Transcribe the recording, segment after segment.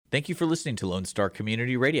Thank you for listening to Lone Star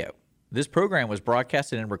Community Radio. This program was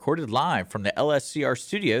broadcasted and recorded live from the LSCR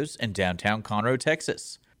studios in downtown Conroe,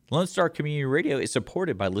 Texas. Lone Star Community Radio is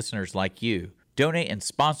supported by listeners like you. Donate and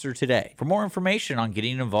sponsor today. For more information on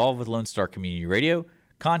getting involved with Lone Star Community Radio,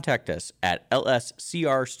 contact us at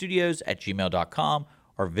lscrstudios@gmail.com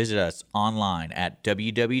or visit us online at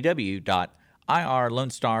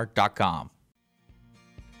www.irlonestar.com.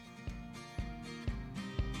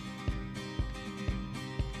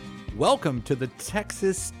 Welcome to the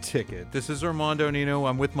Texas Ticket. This is Armando Nino.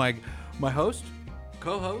 I'm with my host,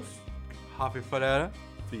 co-host, Javi Fiera.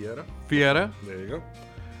 There you go.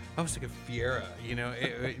 I was thinking Fiera,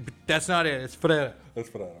 but that's not it. It's Fiera. That's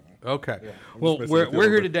Ferrara, man. Okay. Yeah, well, we're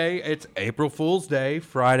here today. It's April Fool's Day,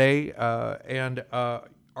 Friday, and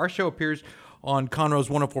our show appears on Conroe's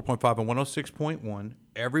 104.5 and 106.1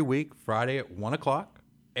 every week, Friday at 1 o'clock.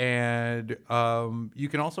 And you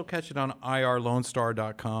can also catch it on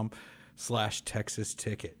irlonestar.com/Texas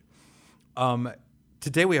Ticket.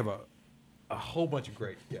 Today we have a whole bunch of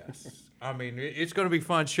great guests. I mean, it's going to be a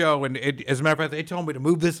fun show. And as a matter of fact, they told me to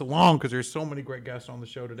move this along because there's so many great guests on the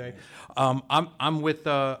show today. I'm with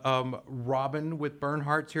Robin with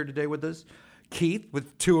Bernhardt's here today with us. Keith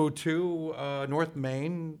with 202 North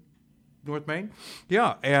Main.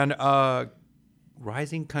 Yeah. And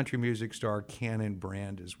rising country music star Cannon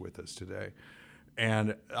Brand is with us today.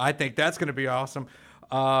 And I think that's going to be awesome.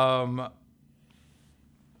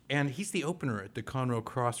 And he's the opener at the Conroe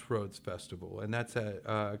Crossroads Festival, and that's at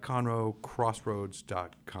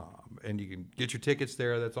ConroeCrossroads.com. And you can get your tickets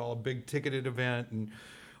there. That's all a big ticketed event. And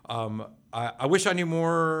I wish I knew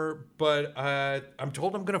more, but I'm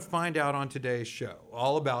told I'm going to find out on today's show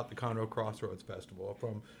all about the Conroe Crossroads Festival,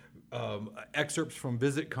 from excerpts from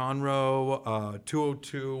Visit Conroe,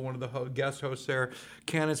 202, one of the guest hosts there.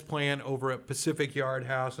 Cannon's playing over at Pacific Yard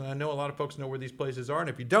House, and I know a lot of folks know where these places are, and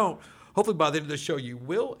if you don't, hopefully by the end of the show you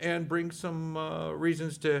will, and bring some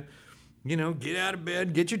reasons to, get out of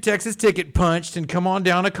bed, get your Texas ticket punched, and come on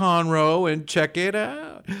down to Conroe and check it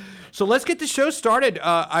out. So let's get the show started.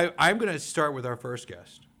 I'm going to start with our first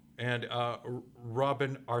guest, and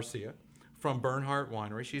Robin Arcia from Bernhardt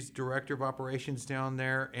Winery. She's director of operations down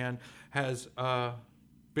there and has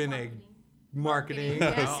been marketing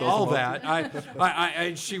all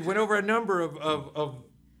that. She went over a number of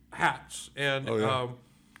hats, and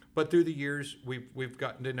but through the years we've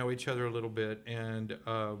gotten to know each other a little bit, and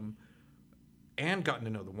gotten to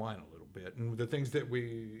know the wine a little bit, and the things that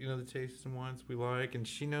we, the tastes and wines we like, and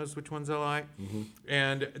she knows which ones I like. Mm-hmm.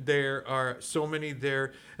 And there are so many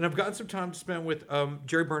there, and I've gotten some time to spend with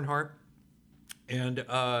Jerry Bernhardt. And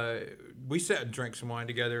we sat and drank some wine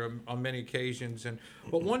together on many occasions.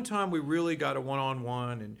 But one time we really got a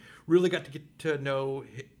one-on-one and really got to get to know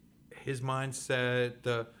his mindset.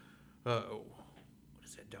 What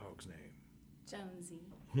is that dog's name?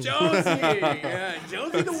 Jonesy, yeah,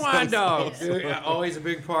 Jonesy the wine dog. Yeah, always a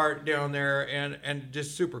big part down there, and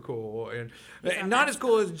just super cool. And not as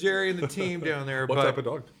cool as Jerry and the team down there. What type of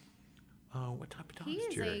dog? What type of dog is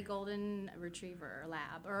Jerry? He is a golden retriever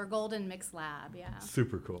lab, or a golden mixed lab, yeah.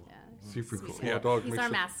 Super cool. Yeah. Super cool. Yeah. Dog He's our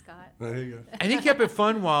mascot. There you go. And he kept it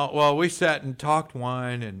fun while we sat and talked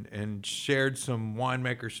wine and shared some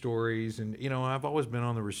winemaker stories. And, I've always been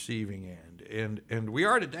on the receiving end. And we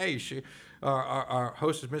are today. Our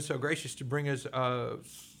host has been so gracious to bring us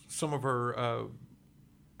some of her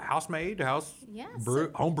home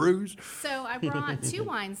brews. So I brought two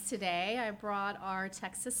wines today. I brought our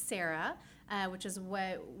Texas Sarah, which is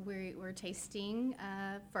what we're tasting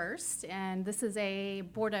first, and this is a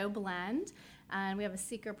Bordeaux blend. And we have a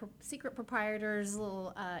secret proprietor's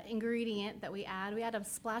little ingredient that we add. We add a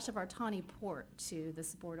splash of our tawny port to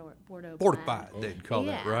this Bordeaux Fortified, blend. they'd call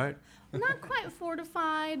that, right? Not quite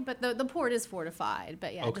fortified, but the port is fortified.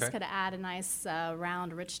 But yeah, Okay. just kind of add a nice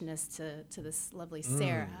round richness to this lovely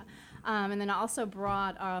Sarah. And then I also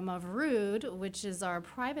brought Mavrud, which is our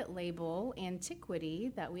private label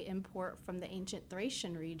antiquity that we import from the ancient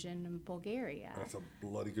Thracian region in Bulgaria. That's a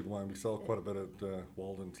bloody good wine. We sell quite a bit at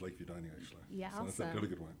Walden's Lakeview Dining, actually. Yeah, so that's a really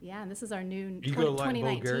good wine. Yeah, and this is our new You go to 2019.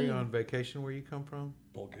 Bulgaria on vacation where you come from?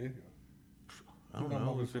 Bulgaria. I don't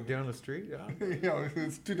know. Was it down the street? Yeah. Yeah,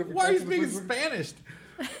 it's two different. Why are you countries. speaking Spanish?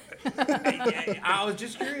 I was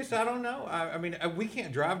just curious. I don't know. I mean, we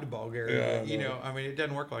can't drive to Bulgaria. Yeah, no. I mean, it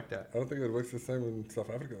doesn't work like that. I don't think it works the same in South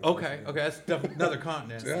Africa. Okay, that's another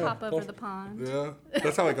continent. Yeah. Hop over the pond. Yeah,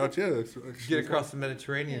 that's how I got you. Get across the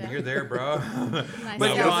Mediterranean, you're there, bro. Nice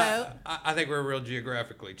But sailboat. I think we're real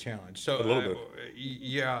geographically challenged. So A little bit.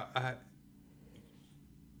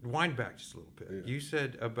 wind back just a little bit. Yeah. You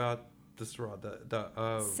said about the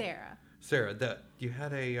Syrah, Sarah. Sarah, that you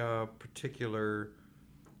had a particular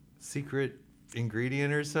secret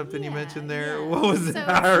ingredient or something you mentioned there? Yeah. What was So that? it's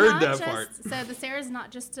I heard not that just- part. So the Sarah is not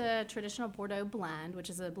just a traditional Bordeaux blend, which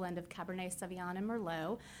is a blend of Cabernet Sauvignon and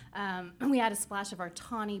Merlot. We add a splash of our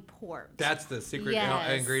tawny port. That's the secret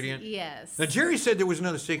Yes, ingredient? Yes. Now, Jerry said there was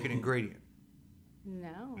another secret ingredient.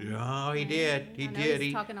 No. No, he did. He I know did.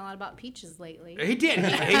 He's talking a lot about peaches lately. He did.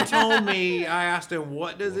 He told me, I asked him,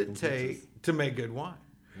 what does it take to make good wine?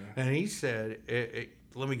 Yeah. And he said,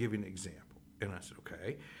 let me give you an example. And I said,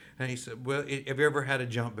 okay. And he said, well, have you ever had a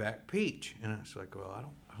jump back peach? And I was like, well,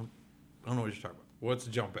 I don't know what you're talking about. What's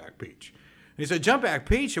a jump back peach? And he said, jump back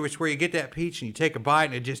peach, which is where you get that peach and you take a bite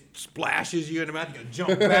and it just splashes you in the mouth. You gotta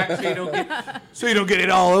jump back so you don't get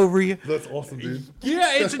it all over you. That's awesome, dude.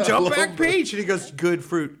 Yeah, it's a jump back peach. And he goes, good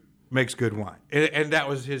fruit makes good wine. And that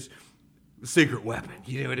was his secret weapon.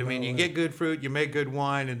 You know what I mean? You get good fruit, you make good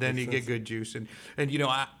wine, and then you get good juice. And you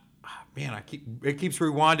know, it keeps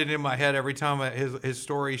rewinding in my head every time his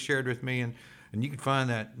story shared with me. And you can find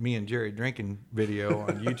that me and Jerry drinking video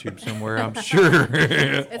on YouTube somewhere, I'm sure.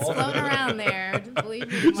 It's floating around there. Believe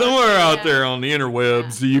me. Somewhere out there on the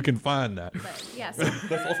interwebs, so you can find that. But yes.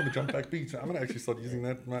 That's awesome, a jump back beach. I'm gonna actually start using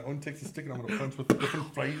that in my own Texas stick, and I'm gonna punch with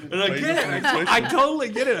different phrases. And I get it. I totally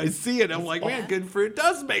get it. I see it. I'm like, man, good fruit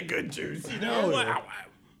does make good juice. You know? Wow.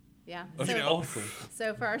 Yeah. That's awesome.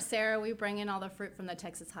 So for our Sarah, we bring in all the fruit from the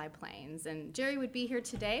Texas High Plains. And Jerry would be here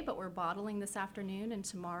today, but we're bottling this afternoon and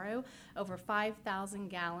tomorrow over 5,000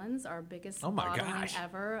 gallons, our biggest bottling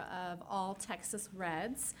ever of all Texas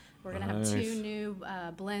Reds. We're going to have 2 new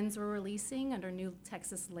blends we're releasing under new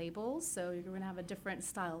Texas labels. So you're going to have a different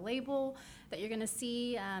style label that you're going to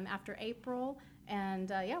see after April. And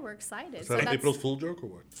yeah, we're excited. Is that April's Fool joke or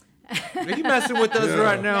what? Are you messing with us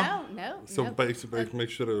right now? No. So basically, make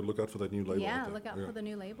sure to look out for that new label. Yeah, look out for the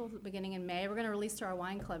new label beginning in May. We're going to release to our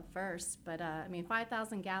wine club first, but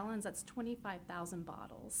 5,000 gallons, that's 25,000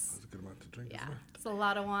 bottles. That's a good amount to drink. Yeah, it's a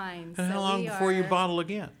lot lot of wine. And so how long before you bottle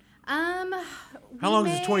again? How long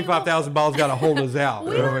does 25,000 bottles got to hold us out?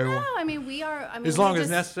 We don't know. I mean, we are. I mean, as long as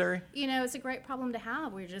necessary. You know, it's a great problem to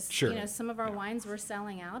have. We're just, you know, some of our wines we're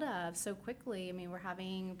selling out of so quickly. I mean, we're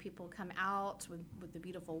having people come out with the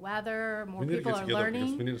beautiful weather. More people are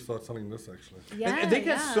learning. We need to start selling this actually. Yeah, and they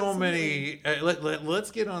got so absolutely. many.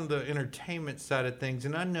 Let's get on the entertainment side of things.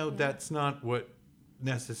 And I know that's not what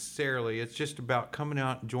necessarily. It's just about coming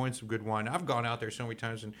out and enjoying some good wine. I've gone out there so many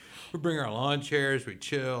times, and we bring our lawn chairs, we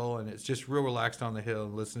chill, and it's just real relaxed on the hill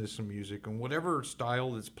and listen to some music. And whatever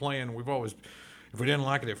style that's playing, we've always, if we didn't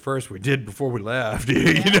like it at first, we did before we left.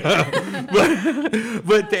 You know,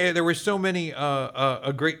 but there were so many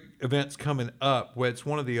great events coming up. Well, it's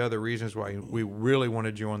one of the other reasons why we really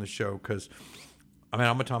wanted you on the show, because I mean,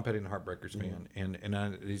 I'm a Tom Petty and the Heartbreakers fan,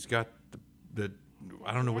 and he's got the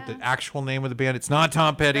I don't know what the actual name of the band. It's not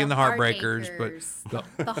Tom Petty and the Heartbreakers, but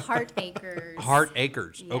the Heartacres.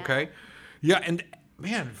 Heartacres. Yeah. Okay. Yeah, and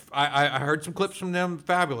man, I heard some clips from them.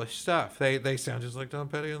 Fabulous stuff. They sound just like Tom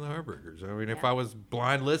Petty and the Heartbreakers. I mean, if I was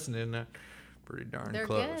blind listening, pretty darn They're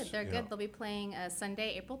close. good. They're good. They'll be playing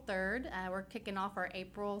Sunday, April 3rd. We're kicking off our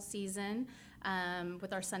April season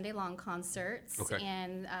with our Sunday long concerts. Okay.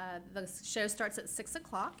 And the show starts at 6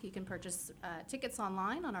 o'clock. You can purchase tickets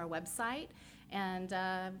online on our website. And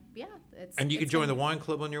it's. And you can join the wine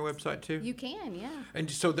club on your website too. You can, yeah. And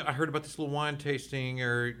so I heard about this little wine tasting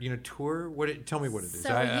or tour. Tell me what it is.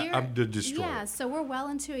 So I'm the destroyer. Yeah, so we're well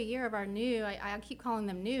into a year of our new. I keep calling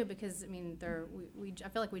them new because I mean I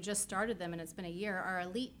feel like we just started them and it's been a year. Our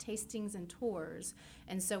elite tastings and tours,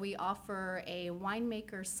 and so we offer a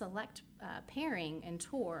winemaker select pairing and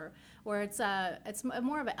tour where it's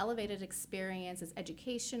more of an elevated experience. It's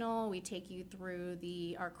educational. We take you through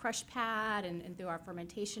our crush pad and through our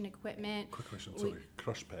fermentation equipment. Quick question, sorry.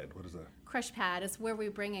 Crush pad, what is that? Crush pad is where we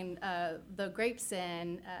bring in the grapes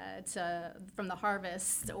in from the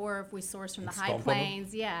harvest, or if we source from the High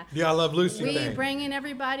Plains. Yeah, I love Lucy. We bring in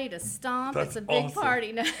everybody to stomp. That's it's a big awesome.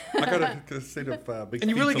 party. I got a state of big And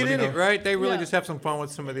you really get in it, right? They really Yeah. just have some fun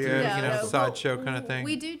with some of the sideshow kind of thing.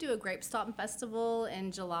 We do a grape stomp festival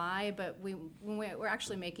in July, but when we're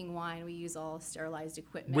actually making wine, we use all sterilized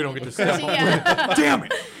equipment. We don't get to stomp. Yeah. Damn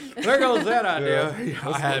it! There goes that idea.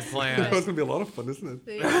 I had plans. That's gonna be a lot of fun, isn't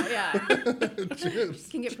it? Yeah. Cheers.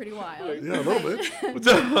 Can get pretty wild. Yeah, a little bit.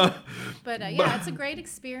 But it's a great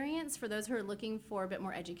experience for those who are looking for a bit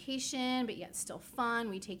more education, but yet still fun.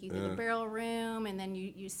 We take you through the barrel room, and then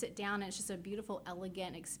you sit down, and it's just a beautiful,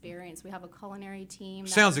 elegant experience. We have a culinary team.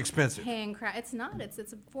 Sounds expensive. Handcraft. It's not. It's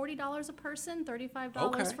 $40 a person,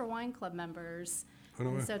 $35 for wine club members. Oh, no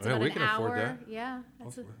way. And so it's Yeah, about we an can afford hour. that. Yeah,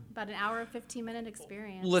 it's about an hour, 15-minute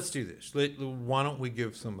experience. Let's do this. Why don't we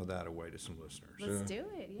give some of that away to some listeners? Let's do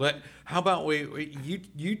it. Yeah. How about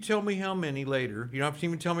you tell me how many later. You don't have to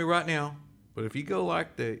even tell me right now. But if you go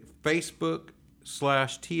like the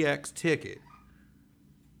Facebook/TX ticket,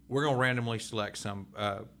 we're gonna randomly select some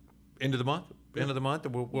end of the month. End of the month,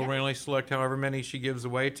 we'll randomly select however many she gives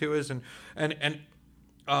away to us, and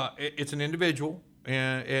it's an individual.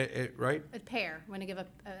 And right? A pair. We're going to give a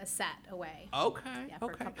set away. Okay. Yeah,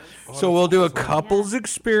 for couples. So we'll do a couples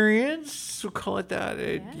experience. We'll call it that.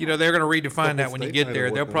 You know, they're going to redefine that when you Couples get date there.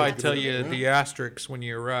 night or They'll what? probably Yeah. tell you the asterisks when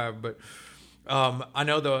you arrive. But I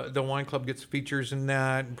know the wine club gets features in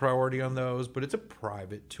that and priority on those. But it's a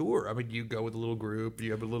private tour. I mean, you go with a little group.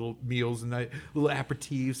 You have a little meals and little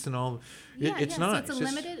aperitifs and all. It's nice. So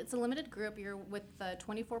it's a limited group. You're with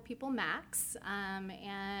 24 people max,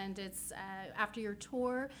 and it's after your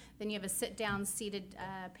tour. Then you have a sit-down seated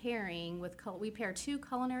pairing with. We pair 2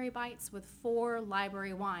 culinary bites with 4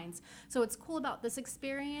 library wines. So what's cool about this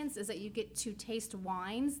experience is that you get to taste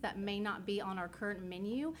wines that may not be on our current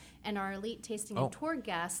menu, and our elite tasting and tour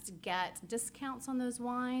guests get discounts on those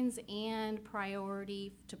wines and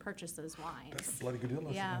priority to purchase those wines. That's a bloody good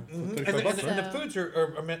deal. Yeah. And $35 the foods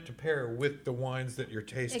are meant to pair with the wines that you're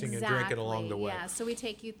tasting and drinking along the way. Yeah, so we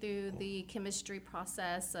take you through the chemistry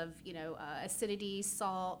process of, acidity,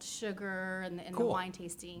 salt, sugar, and the wine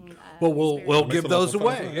tasting. Well, we'll experience. give Mix those them up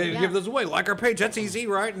away. for fun. Yeah, give those away. Like our page, that's easy,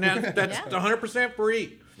 right? And that's Yeah. 100%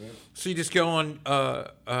 free. Yeah. So you just go on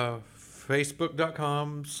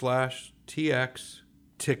Facebook.com/TX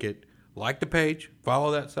ticket, like the page,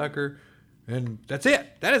 follow that sucker, and that's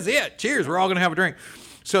it. That is it. Cheers. We're all gonna have a drink.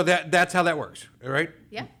 So that's how that works, all right?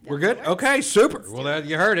 Yeah. We're good. Okay, super. Well,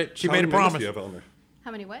 you heard it. She made a promise. How many members do you have on there?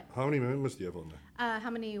 How many what? How many members do you have on there?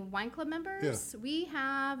 How many wine club members? We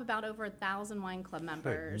have about over 1,000 wine club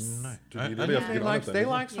members. Nice. Dude, you And really have to get on it they then.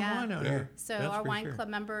 like some Yeah. wine out Yeah. here. So That's our for wine sure. club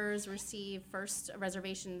members receive first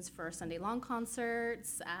reservations for Sunday long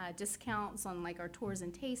concerts, discounts on like our tours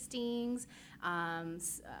and tastings,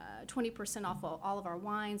 20% off all of our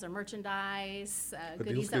wines, our merchandise,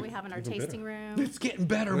 goodies deals that we get have in our even tasting better. room. It's getting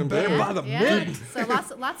better and And better better. by the Yeah, minute. so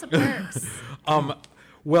lots of perks.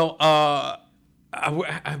 Well,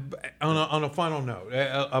 on a final note,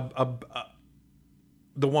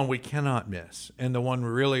 the one we cannot miss, and the one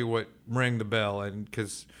really what rang the bell, and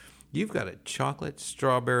because you've got a chocolate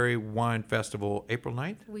strawberry wine festival April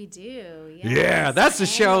 9th. We do. Yeah, Yes. that's the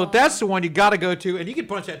show. Annual. That's the one you got to go to, and you can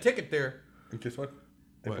punch that ticket there. And guess what?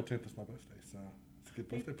 April 10th is my birthday, so it's a good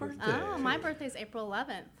birthday present. Oh, my birthday's April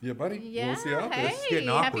 11th. Yeah, buddy. Yeah, We'll see you out there. hey, getting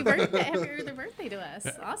happy awkward. birthday, happy early birthday to us.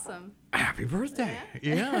 Awesome. Happy birthday!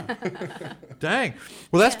 Yeah, dang.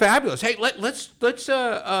 Well, that's fabulous. Hey, let's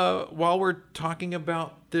while we're talking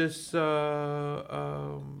about this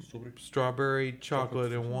strawberry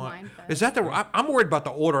chocolate and wine, Wine fest. is that I'm worried about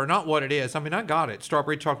the order, not what it is. I mean, I got it,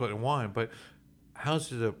 strawberry chocolate and wine, but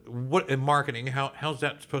how's what in marketing? How's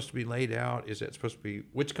that supposed to be laid out? Is that supposed to be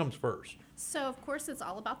which comes first? So, of course, it's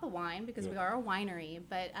all about the wine because we are a winery.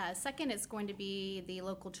 But second, it's going to be the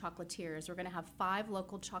local chocolatiers. We're going to have 5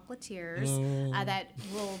 local chocolatiers that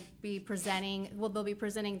will be presenting. Well, they'll be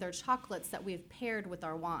presenting their chocolates that we've paired with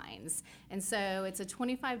our wines. And so, it's a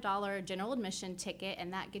 $25 general admission ticket,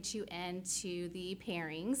 and that gets you into the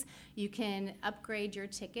pairings. You can upgrade your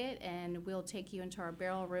ticket, and we'll take you into our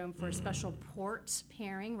barrel room for a special port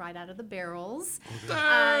pairing right out of the barrels.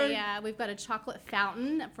 Yeah, we've got a chocolate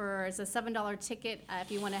fountain it's a $7 ticket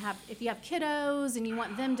if you have kiddos and you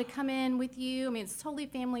want them to come in with you. I mean, it's totally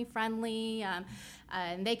family friendly,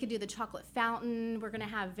 and they could do the chocolate fountain. We're gonna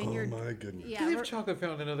have vineyard. Oh my goodness. Yeah, Do they we're- have chocolate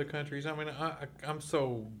fountain in other countries? I mean, I'm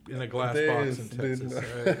so in a glass There box is- in there's Texas. no-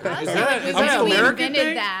 Is Honestly, that we an American invented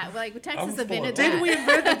thing? that. Like Texas I'm invented spoiled. that. Did we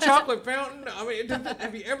invent the chocolate fountain? I mean,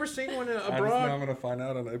 have you ever seen one I'm abroad? going to find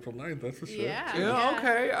out on April 9th, that's for sure. Yeah. Yeah,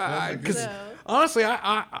 okay. Because So- honestly,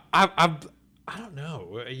 I don't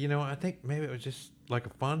know. I think maybe it was just like a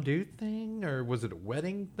fondue thing, or was it a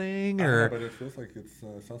wedding thing, I don't know, or but it feels like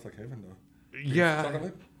sounds like heaven, though. yeah,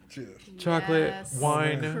 Chocolate? Cheers. chocolate, Yes.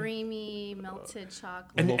 wine, Creamy melted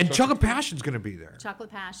chocolate. and chocolate passion's gonna be there. Chocolate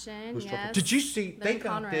passion. Who's Yes. chocolate? Did you see? They're They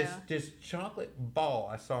got Conroe. this chocolate ball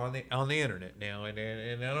I saw on the internet now, and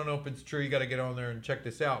I don't know if it's true. You got to get on there and check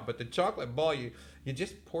this out. But the chocolate ball, you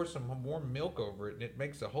just pour some warm milk over it, and it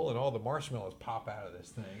makes a hole, and all the marshmallows pop out of this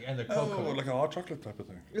thing, and the cocoa. Oh, like a hot chocolate type of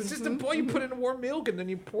thing. It's just a boy. You put in warm milk, and then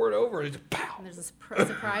you pour it over, and it's pow. And there's this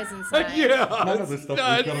surprise inside. Yeah. None of this stuff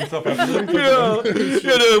nuts. he's got himself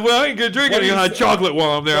after. Well, I ain't gonna drink any hot chocolate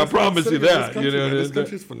while I'm there. I promise you that. This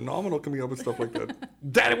country's phenomenal coming up with stuff like that.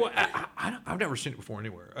 I've never seen it before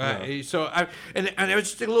anywhere. So and it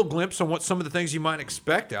was just a little glimpse on what some of the things you might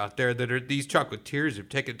expect out there that are these chocolatiers have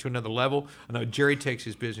taken it to another level. I know Jerry takes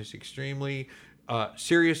his business extremely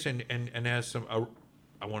serious and has some.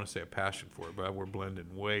 I want to say a passion for it, but we're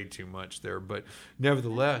blending way too much there. But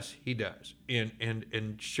nevertheless, he does,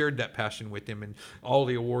 and shared that passion with him, and all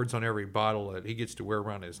the awards on every bottle that he gets to wear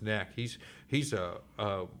around his neck. He's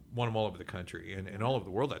won them all over the country and all over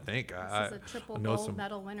the world. I think. This is a triple gold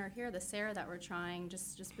medal winner here, the Sarah that we're trying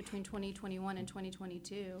just between 2021 and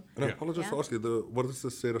 2022. And I apologize to ask you, what does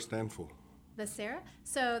the Sarah stand for? The Sarah?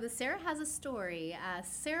 So the Sarah has a story.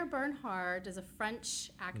 Sarah Bernhardt is a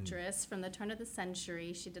French actress from the turn of the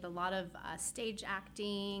century. She did a lot of stage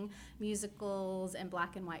acting, musicals, and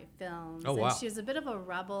black and white films. Oh, wow. And she was a bit of a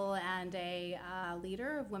rebel and a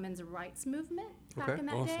leader of women's rights movement back in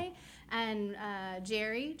that day. And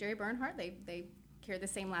Jerry Bernhardt, they carry the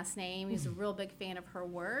same last name. He's a real big fan of her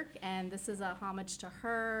work, and this is a homage to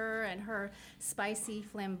her and her spicy,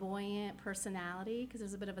 flamboyant personality, because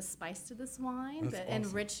there's a bit of a spice to this wine, and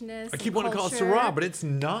richness. I keep wanting to call it Syrah, but it's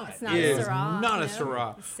not. It's not a Syrah. Not a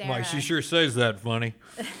Syrah. Like, she sure says that funny.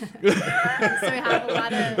 So we have a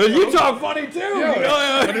lot of. You talk funny too.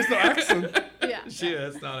 Yeah, but it's the accent.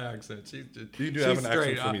 It's not an accent. She's You do have an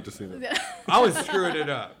accent for me to see that. I was screwing it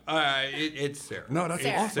up. It's Sarah. No, that's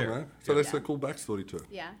Sarah. awesome, man. So that's a cool backstory to it.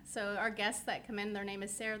 Yeah. So our guests that come in, their name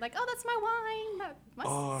is Sarah. Like, oh, that's my wine.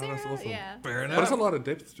 Sarah. That's awesome. Yeah. Fair enough. But there's a lot of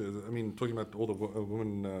depth to it. I mean, talking about all the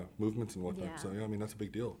women movements and whatnot. Yeah. So, yeah, I mean, that's a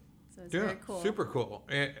big deal. So it's very cool. Super cool.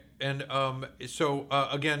 So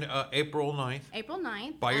again, April 9th. April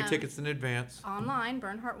 9th. Buy your tickets in advance. Online,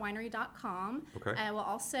 bernhardtwinery.com. Okay. We'll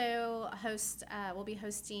also we'll be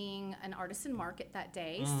hosting an artisan market that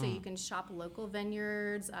day, so you can shop local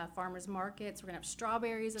vineyards, farmers markets. We're going to have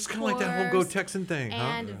strawberries, It's kind of like that whole Go Texan thing,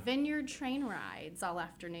 and vineyard train rides all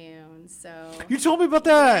afternoon. So You told me about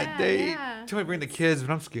that. Yeah, They yeah. told me to bring the kids,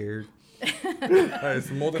 but I'm scared.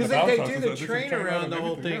 It's more than Because a they bounce do house. the It's a train around the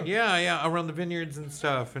whole everything, thing. Yeah, around the vineyards and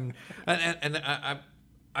stuff. And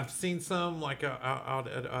I've seen some like out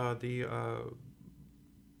at the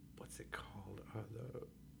what's it called? The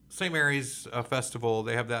St. Mary's Festival.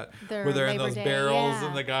 They have that Their where they're in Labor those Day, barrels yeah.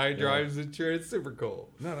 and the guy drives the chair. It's super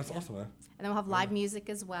cool. No, that's awesome, man. And then we'll have live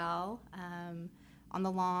music as well. On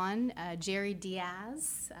the lawn, Jerry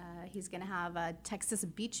Diaz, he's going to have Texas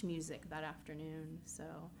beach music that afternoon. So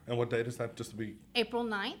And what date is that, just to be... April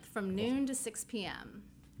 9th from noon to 6 p.m.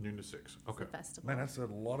 Noon to 6. Okay. The festival. Man, that's a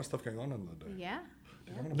lot of stuff going on in the day. Yeah.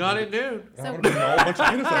 Not at noon. I want to bring a whole bunch of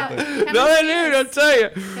penis out there. Come Not and at see noon, us. I'll tell you.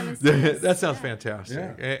 Come and see us. That sounds Yeah. fantastic.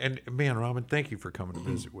 Yeah. And man, Robin, thank you for coming to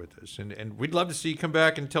visit with us. And we'd love to see you come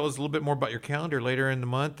back and tell us a little bit more about your calendar later in the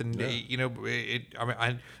month. And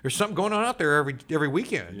there's something going on out there every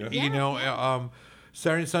weekend. Yeah.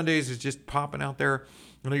 Saturday and Sundays is just popping out there.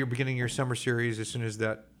 I know you're beginning your summer series as soon as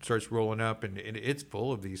that starts rolling up, and it's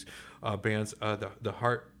full of these bands. The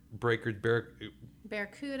Heartbreakers,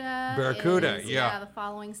 Barracuda. Yeah. The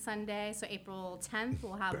following Sunday. So April 10th,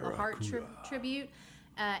 we'll have the Heart Tribute.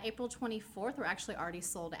 April 24th, we're actually already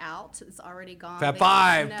sold out. It's already gone. Fab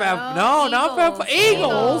Five. No, Not Fab Five.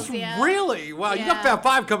 Eagles? Yeah. Really? Wow, you got Yeah. Fab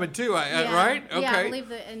Five coming too, right? Okay. Yeah, I believe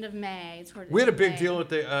the end of May. We had a big deal at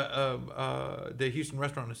the Houston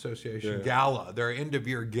Restaurant Association gala, their end of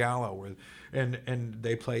year gala, and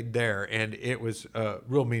they played there, and it was a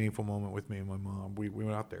real meaningful moment with me and my mom. We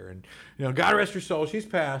went out there, and God rest her soul, she's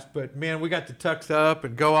passed, but man, we got to tux up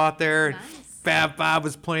and go out there, and Nice. Fab Five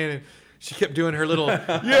was playing. And she kept doing her little, like,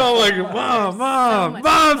 Mom, much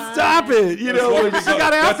stop fun. it. She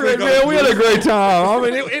got after it, man. We had a great time. I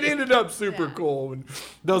mean, it ended up super cool. And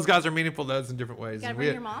those guys are meaningful to us in different ways. You gotta And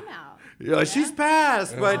bring your mom out. Yeah, she's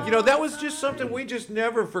passed, but that was just something we just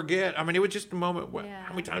never forget. I mean, it was just a moment. Yeah.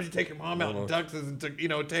 How many times you take your mom out in tuxes and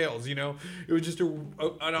tails? It was just an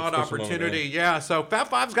odd opportunity. Yeah. So Fab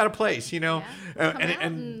Five's got a place. Come out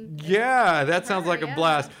and that sounds like a yeah.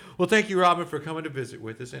 blast. Well, thank you, Robin, for coming to visit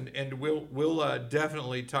with us, and we'll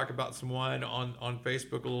definitely talk about some wine on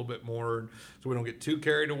Facebook a little bit more, so we don't get too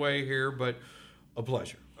carried away here. But a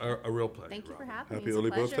pleasure, a real pleasure. Thank you for Robin. having me. Happy It's a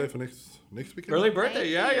early pleasure. birthday for next weekend. Early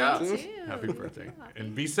birthday, Thank yeah. you, you too. Happy birthday.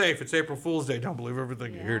 And be safe. It's April Fool's Day. Don't believe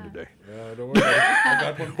everything you hear Yeah. today. Don't worry about it. I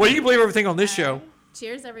got one. Well, you can believe everything on this show.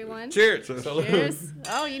 Cheers, everyone. Cheers. Cheers.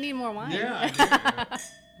 Oh, you need more wine. Yeah.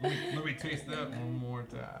 Let me taste that one more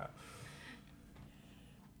time.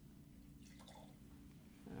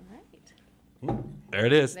 All right. There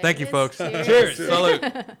it is. There Thank it you, is. folks. Cheers. Cheers. Salute.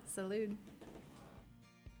 Salute.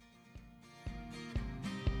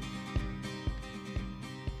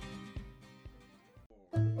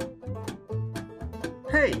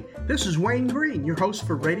 Hey, this is Wayne Green, your host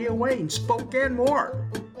for Radio Wayne, Spoke and More.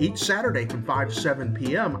 Each Saturday from 5 to 7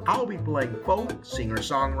 p.m., I'll be playing folk,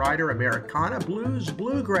 singer-songwriter, Americana, blues,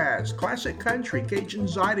 bluegrass, classic country, Cajun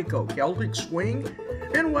Zydeco, Celtic swing,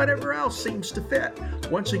 and whatever else seems to fit.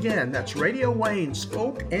 Once again, that's Radio Wayne,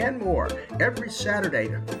 Spoke and More, every Saturday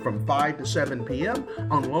from 5 to 7 p.m.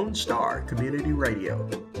 on Lone Star Community Radio.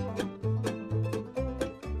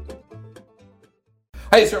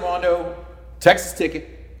 Hey, it's Armando, Texas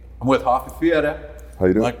Ticket. I'm with Hoffy Fietta. How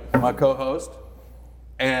you doing? My co-host.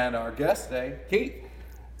 And our guest today, Keith.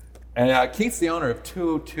 And Keith's the owner of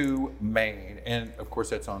 202 Main. And, of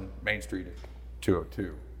course, that's on Main Street at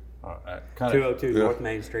 202. 202 North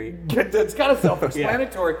Main Street. It's kind of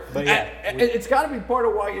self-explanatory. Yeah. But and it's got to be part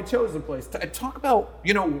of why you chose the place. Talk about,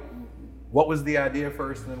 what was the idea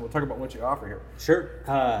first, and then we'll talk about what you offer here. Sure.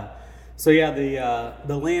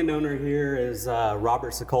 The landowner here is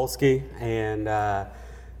Robert Sokolsky, and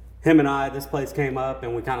him and I, this place came up,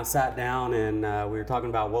 and we kind of sat down, and we were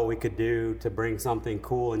talking about what we could do to bring something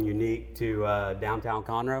cool and unique to downtown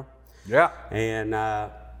Conroe. Yeah. And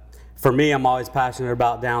for me, I'm always passionate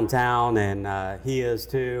about downtown, and he is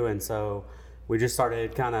too, and so we just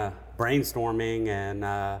started kind of brainstorming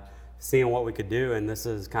and seeing what we could do, and this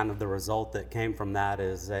is kind of the result that came from that,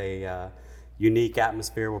 is a unique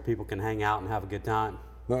atmosphere where people can hang out and have a good time.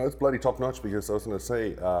 No, it's bloody top notch, because I was going to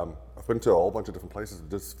say, I've been to a whole bunch of different places. It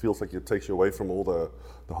just feels like it takes you away from all the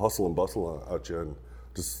hustle and bustle out here, and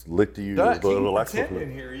just let you relax in with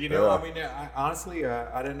it. here, Yeah. I mean, honestly,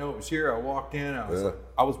 I didn't know it was here. I walked in, I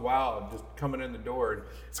was wowed just coming in the door. And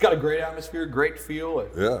it's got a great atmosphere, great feel.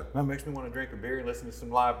 That makes me want to drink a beer and listen to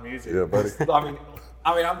some live music. Yeah, buddy.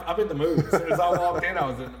 I'm in the mood. As soon as I walked in, I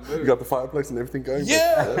was in the mood. You got the fireplace and everything going?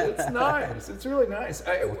 Yeah, it's nice. It's really nice.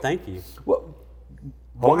 Well, thank you.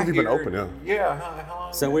 How long have you been open? Yeah, how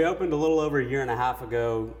long? So we opened a little over a year and a half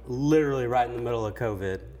ago, literally right in the middle of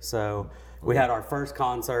COVID. So we had our first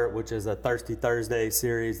concert, which is a Thirsty Thursday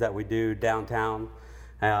series that we do downtown,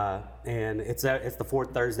 and it's the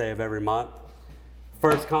fourth Thursday of every month.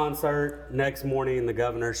 First concert, next morning the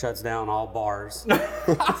governor shuts down all bars.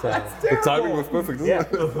 The timing was perfect, isn't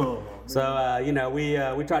it? So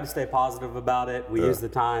we try to stay positive about it. We use the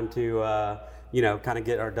time to kind of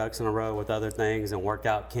get our ducks in a row with other things and work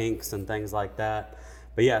out kinks and things like that.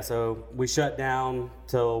 But yeah, so we shut down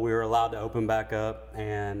till we were allowed to open back up,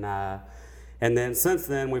 and then since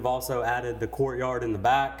then we've also added the courtyard in the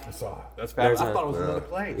back. I saw it. That's fabulous. I thought it was another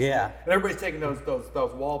place. Yeah. And everybody's taking those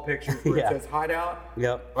wall pictures where it says hideout.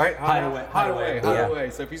 Yep. Right? Hideaway.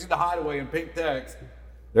 Hideaway. So if you see the hideaway in pink text,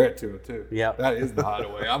 they're at 202. Yep. That is the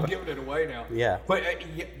hideaway. I'm giving it away now. Yeah. But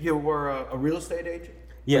you were a real estate agent?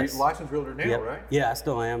 Yes. You're a licensed realtor now, Yep. right? Yeah, I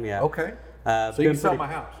still am, yeah. Okay. So you can sell pretty- my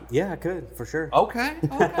house? Yeah, I could, for sure. Okay.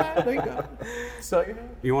 There you go. So,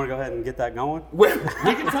 You want to go ahead and get that going? Well,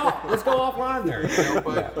 we can talk. Let's go offline there.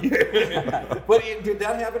 But did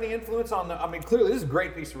that have any influence on clearly this is a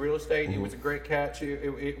great piece of real estate. It was a great catch.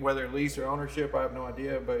 Whether lease or ownership, I have no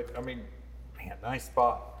idea. But, nice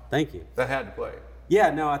spot. Thank you. That had to play. Yeah,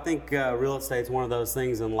 no, I think real estate's one of those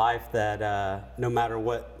things in life that no matter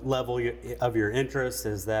what level of your interest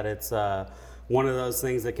is, that it's one of those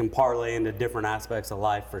things that can parlay into different aspects of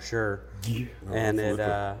life for sure. Yeah. And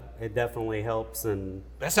it definitely helps. And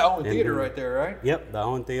that's the Owen Theater right there, right? Yep, the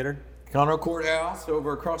Owen Theater. Conroe Courthouse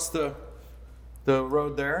over across the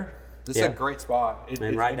road there. This is a great spot.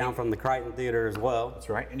 And right down from the Crichton Theater as well. That's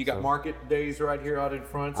right. And you got market days right here out in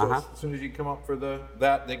front. So as soon as you come up for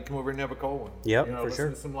that, they can come over and have a cold one. Yep, for listen sure.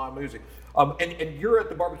 to some live music. And you're at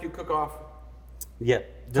the barbecue cook-off.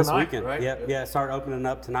 Yep, this tonight, weekend. Right? Yep, yeah. Start opening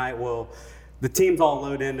up tonight. Well, the teams all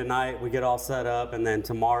load in tonight. We get all set up, and then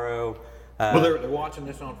tomorrow. They're watching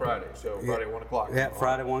this on Friday, so Friday 1 o'clock. Yeah,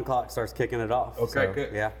 Friday 1 o'clock starts kicking it off. Okay, so,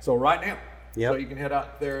 good. Yeah. So right now. Yep. So you can head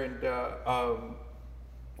out there and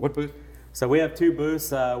what booth? So we have two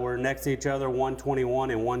booths. We're next to each other,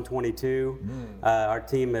 121 and 122. Our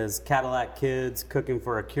team is Cadillac Kids Cooking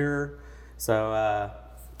for a Cure. So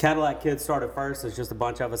Cadillac Kids started first. It's just a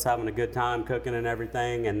bunch of us having a good time cooking and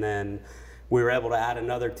everything. And then we were able to add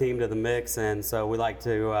another team to the mix. And so we like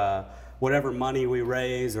to, whatever money we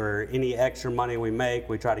raise or any extra money we make,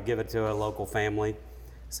 we try to give it to a local family.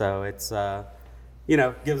 So it's,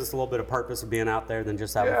 gives us a little bit of purpose of being out there than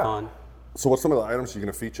just having fun. So what's some of the items you're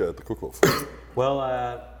going to feature at the cook-off? Well,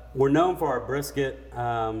 we're known for our brisket.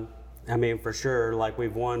 I mean, for sure. Like,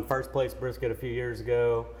 we've won first place brisket a few years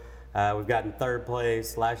ago. We've gotten third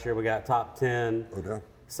place. Last year we got top 10. Okay.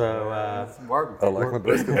 So I like my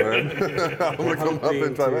brisket, man. I'm going to come up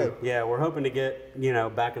and try that. yeah, we're hoping to get,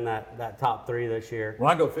 back in that top 3 this year. When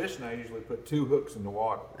I go fishing, I usually put 2 hooks in the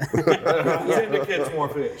water. I tend to catch more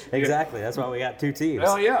fish. Exactly. That's why we got 2 teams.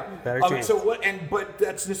 Hell yeah. Better chance. So but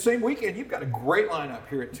that's the same weekend. You've got a great lineup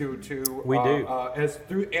here too. We do.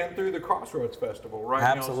 Through the Crossroads Festival, right?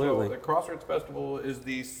 Absolutely. So the Crossroads Festival is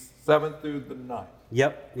the 7th through the 9th.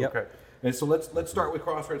 Yep. Okay. And so let's start with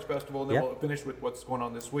Crossroads Festival, and then Yep. we'll finish with what's going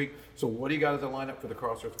on this week. So what do you got as a lineup for the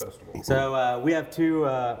Crossroads Festival? So we have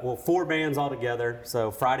 4 bands altogether.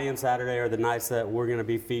 So Friday and Saturday are the nights that we're going to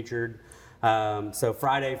be featured. So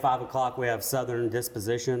Friday, 5 o'clock, we have Southern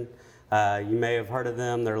Disposition. You may have heard of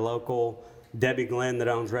them. They're local. Debbie Glenn, that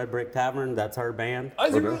owns Red Brick Tavern, that's her band. Oh,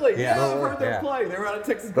 is it really? Yeah. I've heard them play. They were out of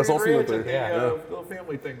Texas That's Grand awesome Ridge that at they- the little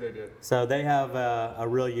family thing they did. So they have a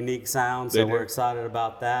real unique sound, so They we're do. excited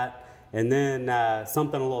about that. And then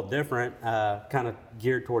something a little different, kind of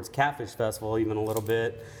geared towards Catfish Festival even a little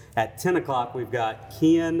bit. At 10 o'clock, we've got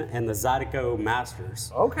Kian and the Zydeco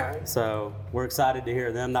Masters. Okay. So we're excited to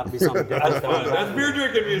hear them. That'll be something different. That's beer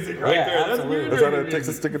drinking music right Yeah, there. That's absolutely. beer Is that drinking a music.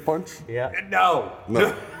 Texas Ticket Punch? Yeah. No.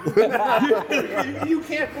 No. You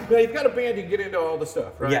can't. You've got a band, you can get into all the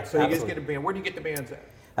stuff, right? Yeah, so you guys absolutely. get a band. Where do you get the bands at?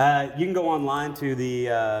 You can go online to the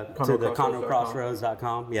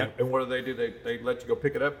ConroeCrossroads.com. Yeah. And what do? They let you go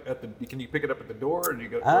pick it up at the? Can you pick it up at the door, or do you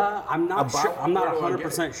go? I'm not sure. I'm not Where do I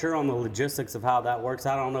get 100% sure on the logistics of how that works.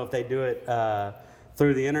 I don't know if they do it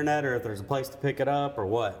through the internet or if there's a place to pick it up or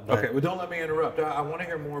what. But Okay, well, don't let me interrupt. I want to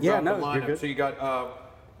hear more Yeah, about no, the you're lineup. good. So you got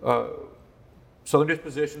Southern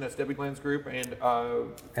Disposition, that's Debbie Glenn's group, and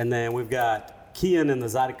And then we've got Kian and the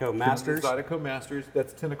Zydeco Masters. Zydeco Masters.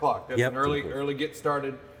 That's 10 o'clock. That's Yep. an early get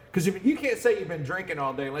started. Because you can't say you've been drinking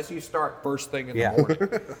all day unless you start first thing in Yeah. the morning.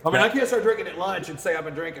 I mean, I can't start drinking at lunch and say I've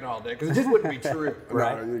been drinking all day because it just wouldn't be true.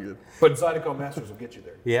 Right. You're good. But Zydeco Masters will get you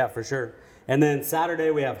there. Yeah, for sure. And then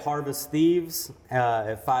Saturday we have Harvest Thieves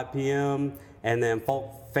at 5 p.m. and then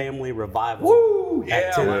Folk Family Revival. Woo! At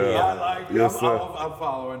Yeah, 10 I p.m. like. Yes, sir. I'm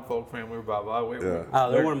following Folk Family Revival. Yeah.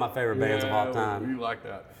 Oh, they're one of my favorite bands of all Yeah, time. You like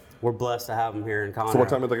that? We're blessed to have them here in Conroe. So what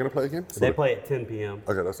time are they going to play again? They play at 10 p.m.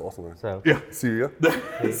 Okay, that's awesome, man. So Yeah. See you.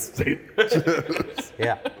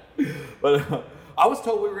 yeah, But I was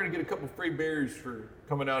told we were going to get a couple free beers for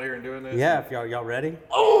coming out here and doing this. yeah. If y'all ready?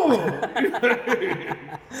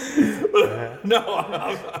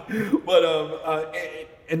 No, but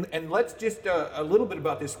and let's just a little bit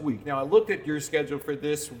about this week. Now I looked at your schedule for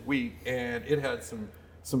this week, and it had some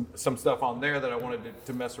stuff on there that I wanted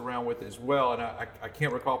to mess around with as well. And I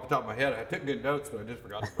can't recall off the top of my head. I took good notes, but I just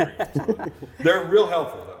forgot to bring them. So they're real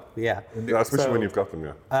helpful though. Yeah. Yeah, especially So- when you've got them,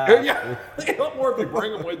 yeah. Yeah, they help more if you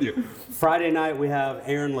bring them with you. Friday night we have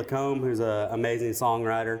Aaron Lacombe, who's an amazing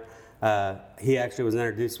songwriter. He actually was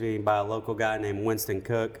introduced to me by a local guy named Winston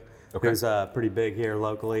Cook, who's pretty big here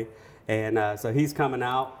locally. And so he's coming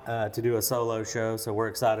out to do a solo show, so we're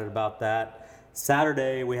excited about that.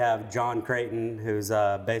 Saturday we have John Creighton, who's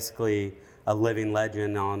basically a living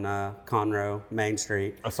legend on Conroe Main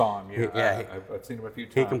Street. I saw him. Yeah, I've seen him a few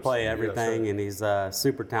times. He can play Yes, everything, sir. and he's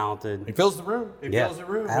super talented. He fills the room. He Yeah, fills the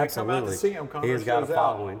room. absolutely. They come out to see him. Conroe He's got a shows out.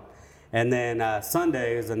 following. And then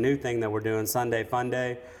Sunday is a new thing that we're doing, Sunday Fun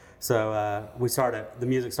Day. So the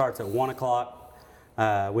music starts at 1 o'clock.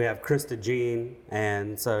 We have Krista Jean,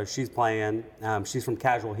 and so she's playing. She's from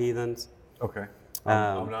Casual Heathens. Okay.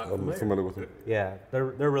 I'm not I'm familiar with it. Yeah, they're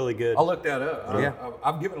really good. I'll look that up. Yeah.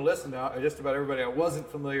 I've given a listen to just about everybody I wasn't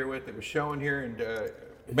familiar with that was showing here,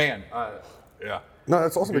 and man, yeah. No,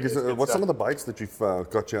 it's awesome because It's good what's some stuff. of the bites that you've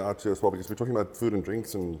got you out to as well? Because we're talking about food and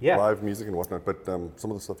drinks and Yeah. live music and whatnot, but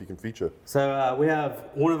some of the stuff you can feature. So we have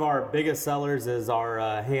one of our biggest sellers is our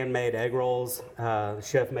handmade egg rolls. The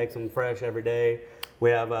chef makes them fresh every day.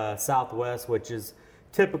 We have Southwest, which is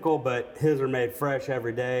typical, but his are made fresh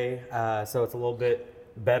every day, so it's a little bit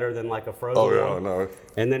better than like a frozen Oh, yeah, one. no.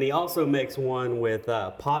 And then he also makes one with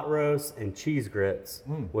pot roast and cheese grits,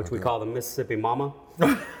 which we call the Mississippi Mama.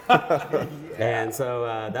 And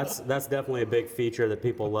so that's definitely a big feature that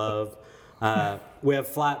people love. We have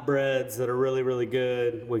flatbreads that are really, really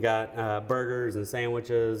good. We got burgers and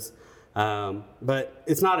sandwiches. But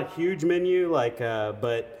it's not a huge menu,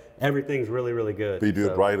 but everything's really, really good. But you do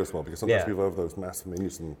So, it right as well, because sometimes Yeah. people have those massive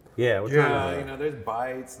menus and Yeah, we're trying to. You know, there's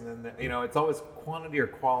bites, and then it's always quantity or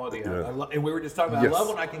quality. Yeah. And we were just talking about. Yes. I love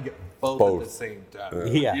when I can get both at the same time.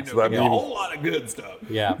 Yeah. You know, So that give me a means- whole lot of good stuff.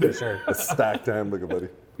 Yeah, for sure. a stacked hamburger, buddy.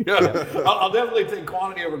 Yeah. I'll definitely take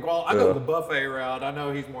quantity over quality. I go the buffet route. I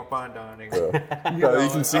know he's more fine dining. Yeah, you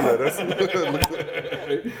can see that.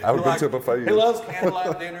 I haven't been to a buffet He yet. loves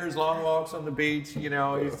candlelight dinners, long walks on the beach. You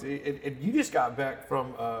know, you just got back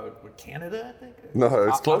from Canada, I think. No,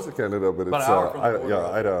 it's close to Canada, but About it's an hour from the border.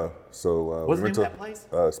 Idaho. So What's we the went name to of that place?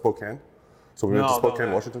 Spokane. So we went to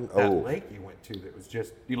Spokane, Washington. That lake you went to that was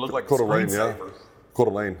just you look like a Coeur d'Alene, yeah. screensaver. Coeur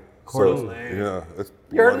d'Alene. Coeur So, d'Alene. yeah. It's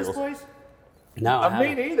You heard of this place? No, I Me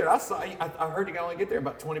haven't. neither. I heard you can only get there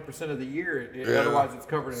about 20% of the year. Otherwise, it's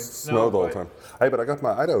covered in snow. Snowed all the but- time. Hey, but I got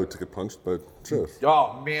my Idaho ticket punched, but just.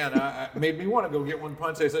 Oh man, I made me want to go get one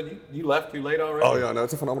punch. They said you left too late already. Oh yeah, no,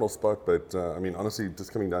 it's a phenomenal spot. But I mean, honestly,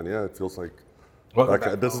 just coming down, it feels like Welcome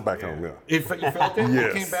back this is home, back home. Yeah. You felt it?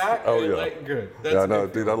 Yes. You came back? Oh, You're yeah. like, good. That's Yeah, a no,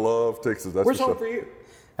 good dude, I love Texas. That's Where's for home sure. for you?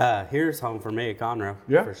 Here's home for me, Conroe.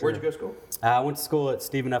 Yeah. for sure. Where'd you go to school? I went to school at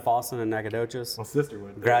Stephen F. Austin in Nacogdoches. My sister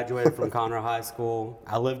went there. Graduated from Conroe High School.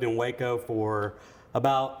 I lived in Waco for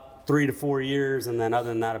about 3 to 4 years, and then other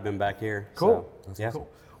than that, I've been back here. Cool. So, yeah. Cool.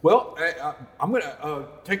 Well, I'm going to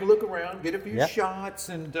take a look around, get a few Yeah. shots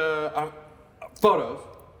and photos.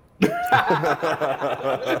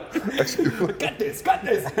 got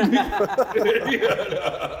this.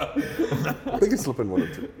 They can slip in one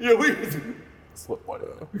or two. Yeah, we slip one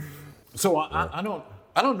in. So I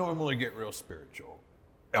don't normally get real spiritual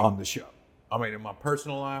on the show. I mean, in my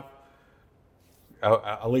personal life,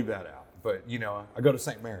 I leave that out. But I go to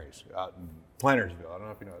St. Mary's out in Plantersville. I don't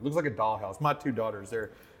know if you know. It looks like a dollhouse. My two daughters,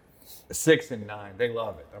 they're 6 and 9. They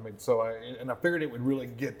love it. I mean, I figured it would really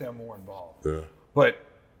get them more involved. Yeah. But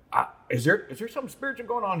is there something spiritual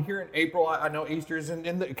going on here in April? I know Easter's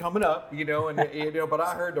coming up, but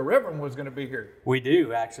I heard the Reverend was going to be here. We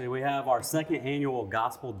do, actually. We have our second annual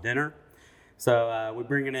gospel dinner. So we're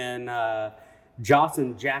bringing in Joss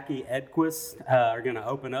and Jackie Edquist are going to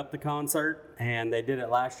open up the concert, and they did it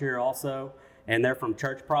last year also. And they're from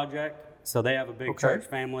Church Project, so they have a big church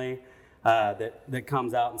family that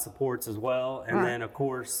comes out and supports as well. And then, of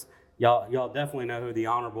course, y'all definitely know who the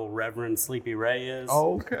Honorable Reverend Sleepy Ray is.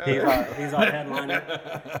 Okay. He's our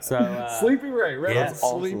headliner. So Sleepy Ray, right? yeah.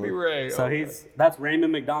 Sleepy Ray. So that's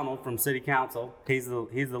Raymond McDonald from City Council. He's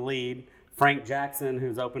the lead. Frank Jackson,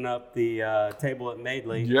 who's opened up the table at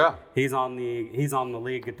Madeley. Yeah. He's on the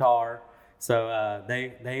lead guitar. So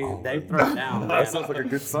they throw it down. That Man. sounds like a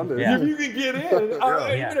good Sunday. Yeah. If you can get in, you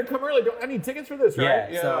better come early. I need tickets for this,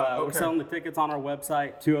 right? Yeah, so we're selling the tickets on our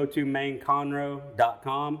website,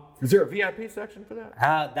 202mainconroe.com. Is there a VIP section for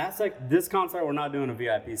that? That's like this concert. We're not doing a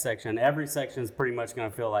VIP section. Every section is pretty much going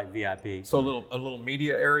to feel like VIP. So a little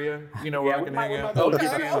media area, where Yeah, I we can might- hang we out. might Okay,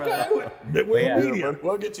 get you okay. We're Yeah. media.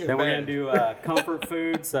 We'll get you. Then a we're band. going to do comfort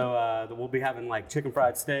food. So we'll be having like chicken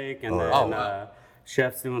fried steak, and then wow.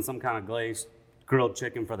 chef's doing some kind of glazed grilled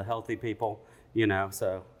chicken for the healthy people.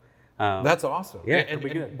 So That's awesome. Yeah, and, it'll be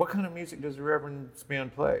and good. what kind of music does the Reverend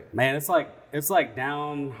Band play? man, it's like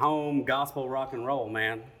down home gospel rock and roll,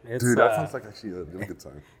 man. It's, Dude, that sounds like actually a really good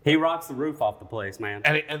time. he rocks the roof off the place, man.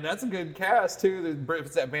 And that's a good cast too. That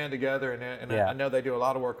puts that band together, and Yeah. I know they do a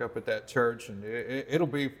lot of work up at that church, and it'll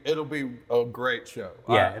be a great show.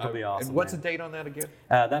 Yeah, it'll be awesome, And what's man. the date on that again?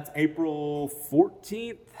 That's April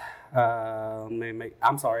 14th.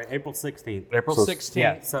 I'm sorry, April 16th. April So- 16th.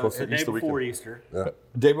 Yeah, so Close the to day Easter before weekend. Easter. Yeah.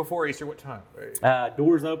 Day before Easter. What time?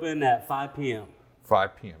 Doors open at 5 p.m.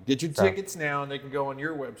 5 p.m. Get your tickets now, and they can go on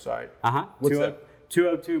your website. What's that?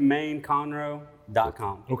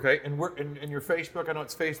 202mainconroe.com. Okay, and we're in your Facebook. I know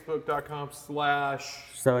it's facebook.com/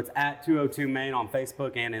 So it's at 202 Main on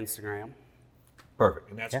Facebook and Instagram. Perfect,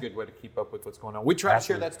 and that's a good way to keep up with what's going on. We try to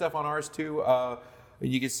share that stuff on ours too.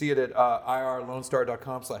 You can see it at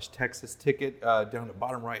irlonestar.com/Texas ticket. Down the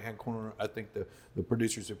bottom right-hand corner, I think the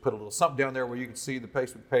producers have put a little something down there where you can see the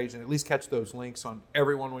Facebook page and at least catch those links on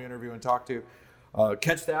everyone we interview and talk to.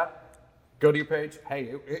 Catch that. Go to your page.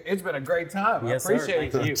 Hey, it's been a great time. Yes, I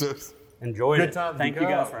appreciate sir. it. Thank you. Enjoyed Good it. time to Thank you go.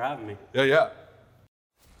 guys for having me. Yeah.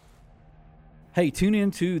 Hey, tune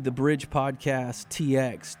into the Bridge Podcast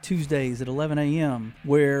TX Tuesdays at 11 a.m.,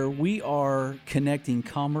 where we are connecting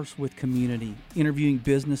commerce with community, interviewing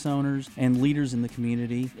business owners and leaders in the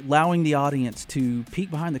community, allowing the audience to peek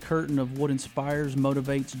behind the curtain of what inspires,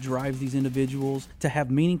 motivates, drives these individuals to have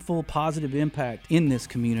meaningful, positive impact in this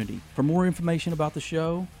community. For more information about the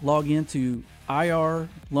show, log into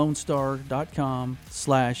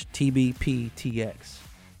irlonestar.com/TBPTX.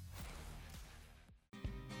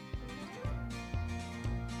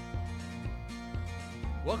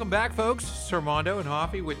 Welcome back, folks. It's Armando and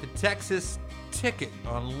Hoffy with the Texas Ticket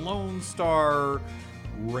on Lone Star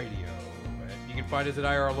Radio. You can find us at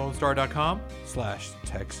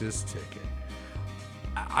irlonestar.com/Texas Ticket.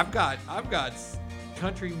 I've got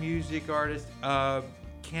country music artist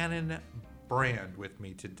Cannon Brand with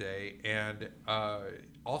me today, and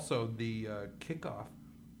also the kickoff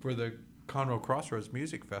for the Conroe Crossroads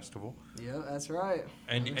Music Festival. Yeah, that's right.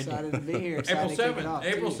 And I'm excited to be here. April Excited to kick it 7th. off,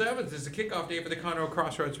 April too. 7th is the kickoff day for the Conroe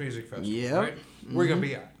Crossroads Music Festival. Yep. Right? Where are you gonna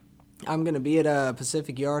be at? I'm going to be at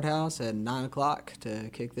Pacific Yard House at 9 o'clock to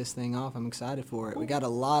kick this thing off. I'm excited for it. We got a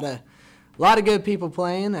lot of good people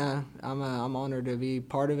playing. I'm honored to be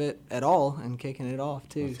part of it at all and kicking it off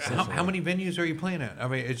too. So. How many venues are you playing at? I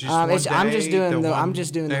mean, it's just I'm just doing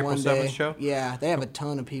the April one 7th day show. Yeah, they have a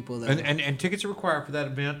ton of people there. And tickets are required for that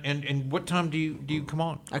event. And what time do you come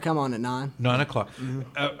on? I come on at 9. 9 o'clock.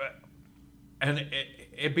 And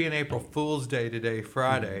it being April Fool's Day today,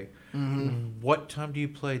 Friday. Mm-hmm. What time do you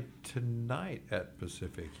play tonight at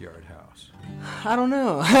Pacific Yard House? I don't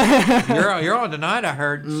know. You're on tonight, I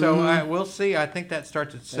heard. So we'll see. I think that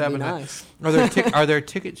starts at 7. That'd be nice. Are there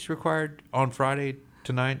tickets required on Friday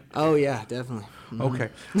tonight? Oh yeah, definitely. Okay.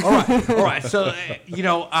 All right. So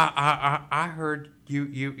I heard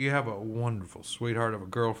you have a wonderful sweetheart of a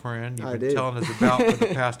girlfriend. You've been telling us about for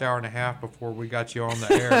the past hour and a half before we got you on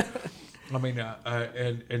the air. I mean,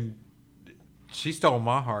 and she stole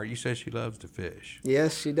my heart. You said she loves to fish.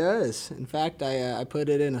 Yes, she does. In fact, I put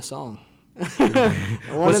it in a song.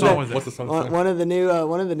 What song was it? What's the song? One of the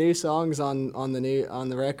new songs on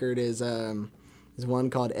the record is one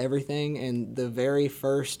called Everything, and the very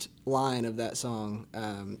first line of that song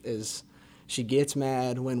is, "She gets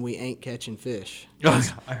mad when we ain't catching fish." I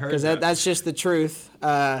heard Because that. that's just the truth.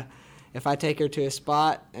 If I take her to a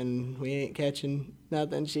spot and we ain't catching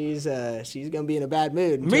nothing, she's gonna be in a bad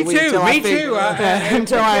mood. Me too. Until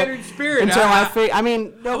I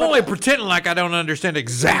mean, no, I'm only pretending like I don't understand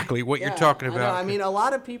exactly what you're talking I know. about. I mean, a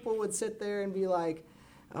lot of people would sit there and be like,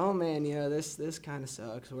 "Oh man, this kind of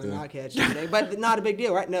sucks. We're not catching today," but not a big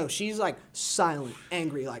deal, right? No, she's like silent,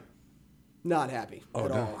 angry, like not happy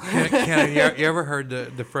at all. Ken, you ever heard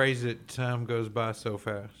the phrase that time goes by so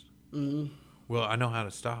fast? Mm-hmm. Well, I know how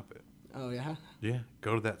to stop it. Oh yeah. Yeah,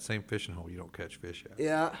 go to that same fishing hole you don't catch fish at.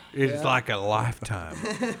 Yeah. It's like a lifetime.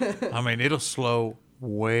 I mean, it'll slow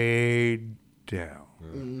way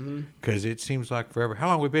down because it seems like forever. How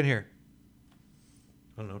long have we been here?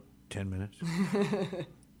 I don't know, 10 minutes.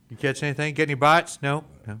 You catch anything? Get any bites? No.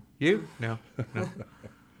 You? No.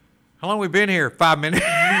 How long have we been here? 5 minutes.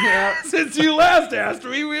 Since you last asked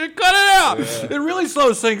me, we cut it out. Yeah. It really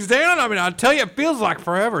slows things down. I mean, I'll tell you, it feels like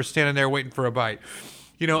forever standing there waiting for a bite.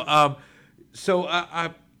 So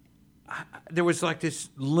there was like this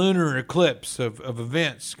lunar eclipse of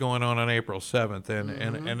events going on April 7th,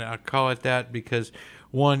 and I call it that because,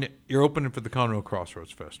 one, you're opening for the Conroe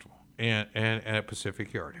Crossroads Festival and at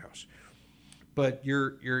Pacific Yard House, but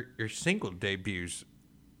your single debuts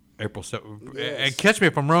April 7th. Yes. And catch me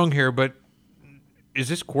if I'm wrong here, but is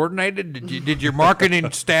this coordinated? Did your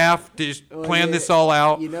marketing staff just plan this all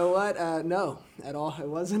out? You know what? No, at all. It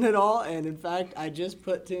wasn't at all. And in fact, I just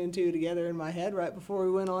put 2 and 2 together in my head right before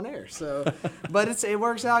we went on air. So, but it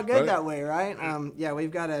works out good that way, right? Yeah,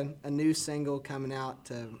 we've got a new single coming out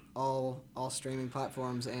to all streaming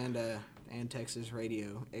platforms and Texas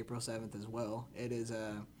radio April 7th as well. It is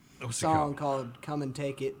a song called "Come and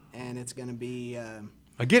Take It," and it's going to be.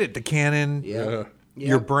 I get it. The Canon. Yeah.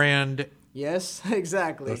 Your brand. Yes,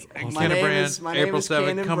 exactly. Awesome. My name April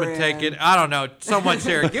 7th, Come and Take It. I don't know. So much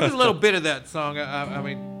there. Give us a little bit of that song. I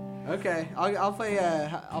mean. Okay, I'll play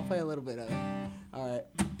a little bit of it. All right.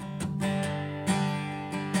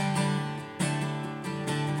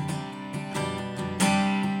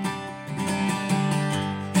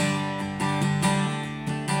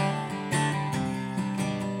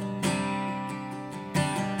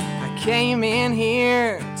 I came in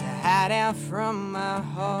here to hide out from my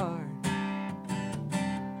heart.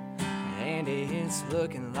 And it's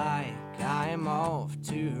looking like I am off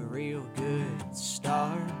to a real good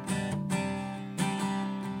start.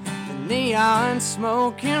 The neon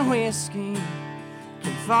smoke and whiskey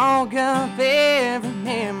can fog up every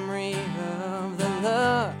memory of the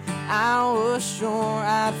love I was sure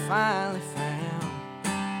I'd finally found,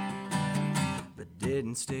 but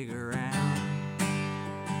didn't stick around.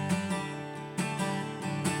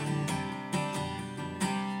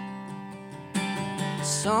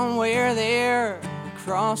 Somewhere there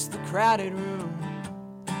across the crowded room,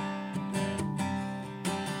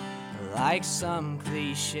 like some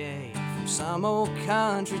cliche from some old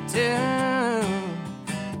country tune,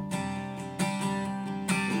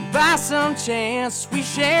 by some chance we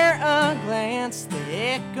share a glance that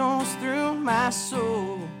echoes through my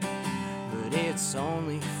soul. But it's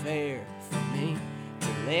only fair for me to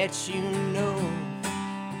let you know,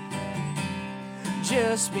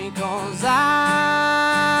 just because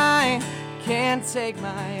I can't take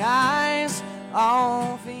my eyes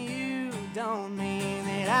off of you don't mean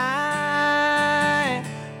that I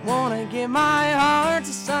wanna give my heart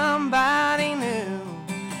to somebody new.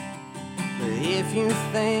 But if you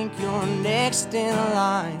think you're next in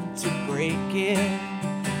line to break it,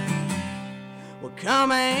 well,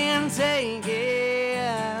 come and take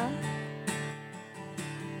it.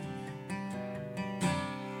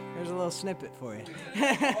 There's a little snippet for you.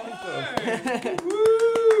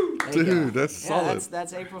 Dude, that's solid.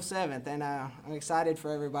 That's April 7th, and I'm excited for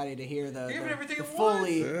everybody to hear the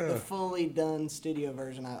fully done studio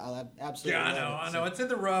version. I absolutely love it. I know. It's in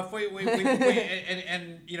the rough.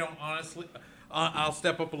 And you know, honestly, I'll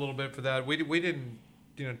step up a little bit for that. We didn't,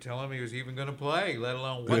 you know, tell him he was even going to play, let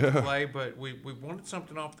alone what to play. But we wanted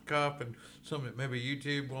something off the cuff and something that maybe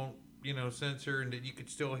YouTube won't, you know, censor, and that you could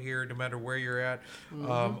still hear no matter where you're at,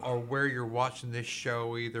 or where you're watching this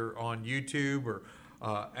show, either on YouTube or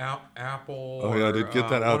Apple. Oh yeah, I did get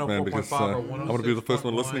that out, man, because I want want to be the first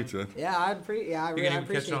one listening to it. Yeah, I really appreciate that.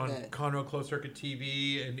 Catch it on Conroe Closed Circuit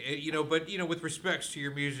TV, and you know, but you know, with respects to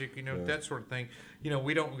your music, you know, that sort of thing. You know,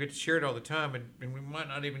 we don't get to share it all the time, and we might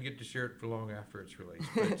not even get to share it for long after it's released.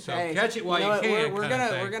 But, so hey, catch it while you can.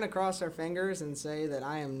 We're gonna cross our fingers and say that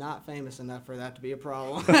I am not famous enough for that to be a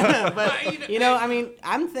problem. But you know, I mean,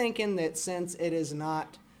 I'm thinking that since it is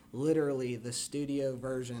not literally the studio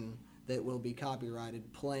version that will be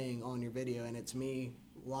copyrighted playing on your video, and it's me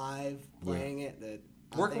live playing it, that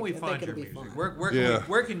where can we find your music?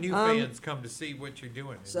 Where can new fans come to see what you're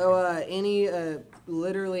doing? So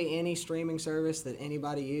literally any streaming service that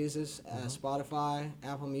anybody uses, Spotify,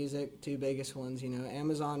 Apple Music, two biggest ones, you know,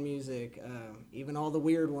 Amazon Music, even all the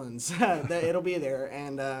weird ones, it'll be there.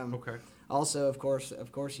 And also, of course,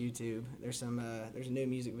 YouTube. There's a new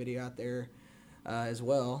music video out there as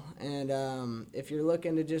well. And if you're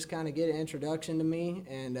looking to just kind of get an introduction to me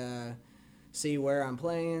and see where I'm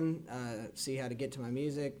playing, see how to get to my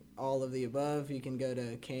music, all of the above, you can go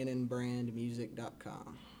to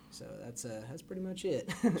canonbrandmusic.com. So that's pretty much it.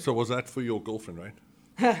 So was that for your girlfriend, right?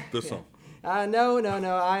 This song? No.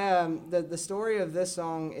 The story of this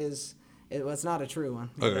song it's not a true one,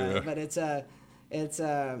 but it's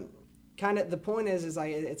kind of, the point is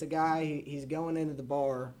like it's a guy, he's going into the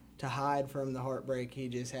bar to hide from the heartbreak he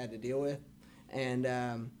just had to deal with, and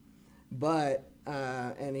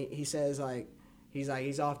he says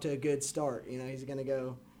he's off to a good start, you know, he's gonna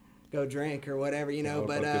go drink or whatever, you know,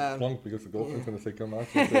 but get plunked because the girlfriend's gonna say come out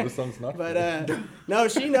and say this song's not but no,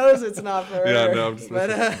 she knows it's not for her. Yeah, no, I'm just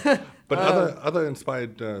but other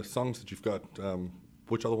inspired songs that you've got,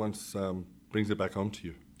 which other ones brings it back home to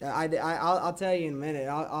you? I'll tell you in a minute.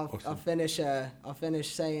 I'll finish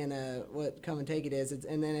saying what Come and Take It is,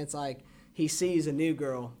 and then it's like he sees a new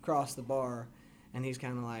girl cross the bar, and he's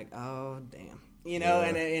kind of like, oh damn, you know,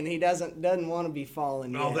 and he doesn't want to be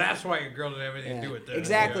falling. Oh, that's why your girl didn't have anything to do with that.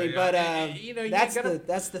 Exactly, but you know,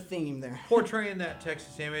 that's the theme there. Portraying that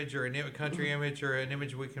Texas image or a country image or an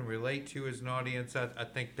image we can relate to as an audience. I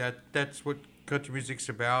think that's what country music's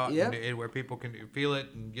about, and where people can feel it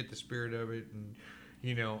and get the spirit of it, and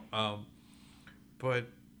you know, but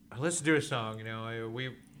let's do a song. You know,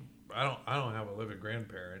 I don't have a living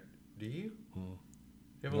grandparent. Do you? You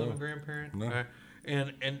have a living grandparent? No.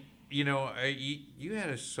 And you know, you had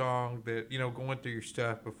a song that, you know, going through your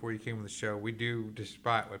stuff before you came on the show. We do,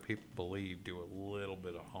 despite what people believe, do a little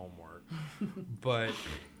bit of homework. But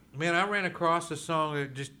man, I ran across a song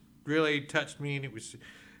that just really touched me, and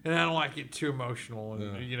I don't like it too emotional,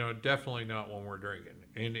 and you know, definitely not when we're drinking.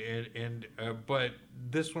 But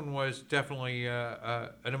this one was definitely an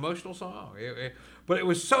emotional song. But it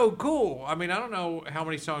was so cool. I mean, I don't know how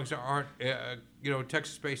many songs aren't, you know,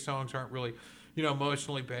 Texas-based songs aren't really, you know,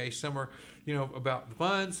 emotionally based. Some are, you know, about the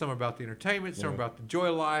fun, some are about the entertainment, some are about the joy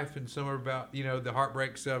of life, and some are about, you know, the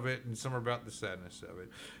heartbreaks of it, and some are about the sadness of it.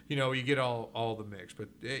 You know, you get all the mix. But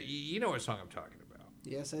you know what song I'm talking about.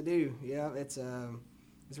 Yes, I do. Yeah, it's a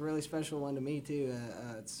really special one to me too.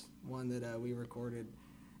 It's one that we recorded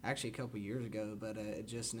actually a couple years ago, but it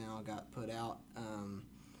just now got put out,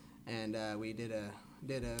 and we did a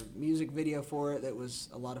music video for it that was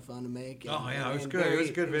a lot of fun to make. And, it was good. It was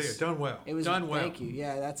a good video. Done well. It was done well. Thank you.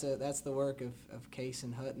 Yeah, that's the work of Case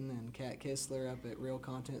and Hutton and Kat Kistler up at Real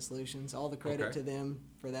Content Solutions. All the credit to them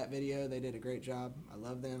for that video. They did a great job. I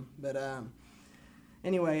love them. But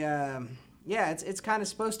anyway, yeah, it's kind of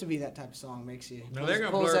supposed to be that type of song. Makes you. Now they're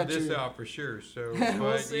gonna pulls blur at this your- out for sure. So, We'll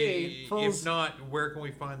but see. if not, where can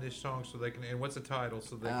we find this song so they can? And what's the title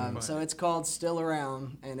so they can find So it? it's called Still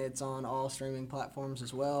Around, and it's on all streaming platforms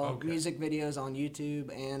as well. Okay. Music videos on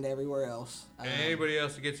YouTube and everywhere else. And anybody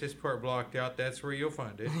else that gets this part blocked out, that's where you'll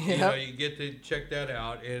find it. You Yep. know, you get to check that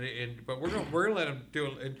out, but we're gonna let them do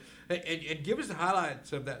it and give us the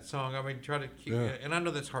highlights of that song. I mean, try to keep. Yeah. And I know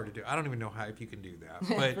that's hard to do. I don't even know how if you can do that,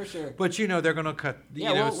 but For sure. But you know, they're gonna cut. Yeah,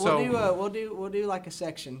 You know, we'll do like a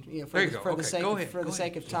section, you know, There you go. for the Okay, sake go of, ahead, for go the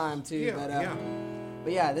sake ahead. of time too. Yeah,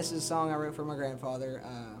 But yeah, this is a song I wrote for my grandfather,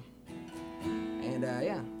 and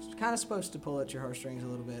yeah, it's kind of supposed to pull at your heartstrings a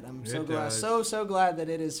little bit. I'm so It glad, does. so glad that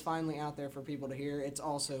it is finally out there for people to hear. It's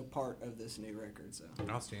also part of this new record, so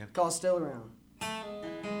I'll stand. called Still Around.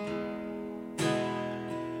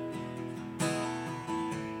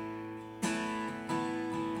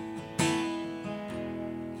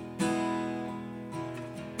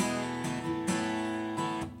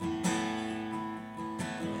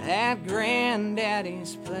 At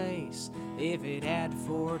Granddaddy's place, if it had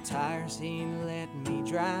 4 tires, he'd let me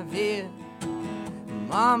drive it.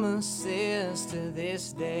 Mama says to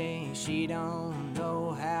this day she don't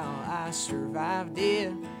know how I survived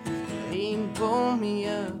it. He'd pull me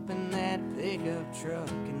up in that pickup truck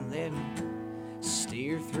and let me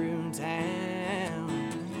steer through town.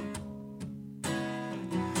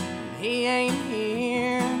 He ain't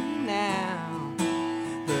here now,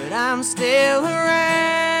 but I'm still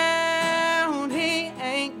around. He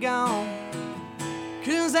ain't gone,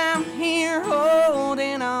 'cause I'm here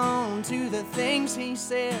holding on to the things he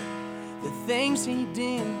said, the things he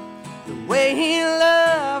did, the way he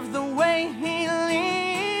loved, the way he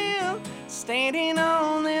lived, standing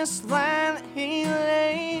on this line that he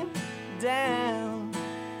laid down.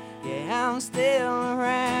 Yeah, I'm still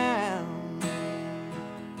around.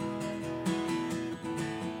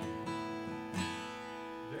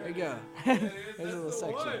 There you go. There's a little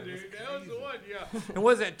section. That was the one, yeah. And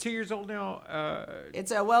was that 2 years old now?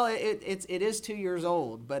 It's well, it is 2 years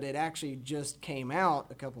old, but it actually just came out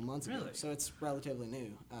a couple months ago, Really? so it's relatively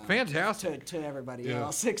new. Fantastic. to everybody Yeah.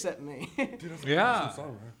 else except me. Yeah.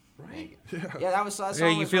 Right? Yeah, that song Yeah,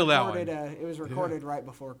 you was feel that recorded. one. It was recorded right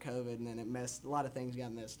before COVID, and then a lot of things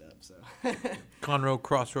got messed up. So Conroe,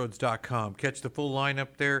 Crossroads.com. Catch the full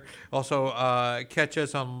lineup there. Also, catch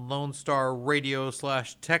us on Lone Star Radio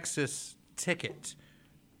 /Texas Ticket.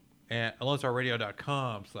 And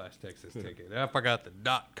LoneStarRadio.com/Texas Ticket. I forgot the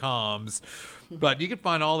 .coms. But you can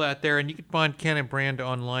find all that there. And you can find Ken and Brand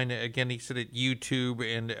online. Again, he said at YouTube.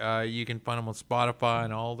 And you can find them on Spotify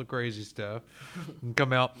and all the crazy stuff. And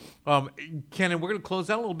come out. Ken, and we're going to close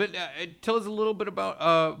out a little bit. Tell us a little bit about,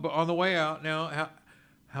 on the way out now,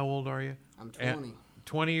 how old are you? I'm 20.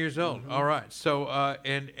 20 years old. All right. So,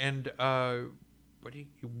 what you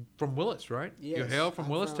from Willis, right? You Yes, hail from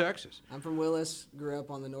I'm Willis, Texas. I'm from Willis. Grew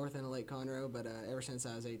up on the north end of Lake Conroe, but ever since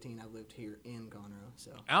I was 18, I've lived here in Conroe.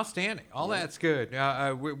 So Outstanding. All that's good.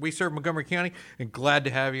 We serve Montgomery County, and glad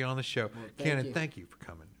to have you on the show. Ken, thank you for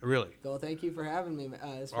coming. Really. Well, thank you for having me.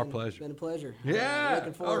 It's Our pleasure. Been a pleasure. Yeah,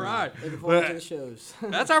 Looking forward, all right. Looking forward to the shows.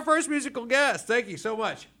 That's our first musical guest. Thank you so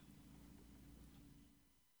much.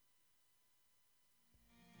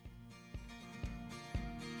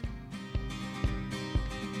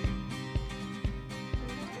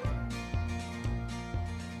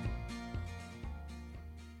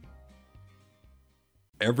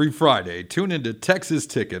 Every Friday, tune into Texas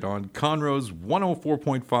Ticket on Conroe's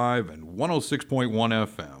 104.5 and 106.1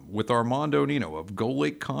 FM with Armando Nino of Gold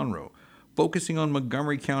Lake Conroe, focusing on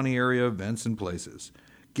Montgomery County area events and places.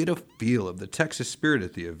 Get a feel of the Texas spirit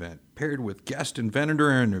at the event, paired with guest and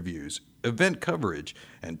vendor interviews, event coverage,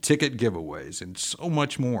 and ticket giveaways, and so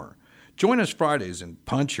much more. Join us Fridays and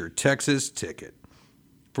punch your Texas Ticket.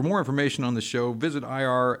 For more information on the show, visit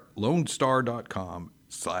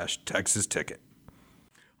irlonestar.com/Texas Ticket.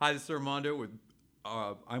 Hi, this is Armando.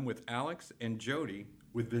 I'm with Alex and Jody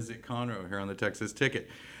with Visit Conroe here on the Texas Ticket.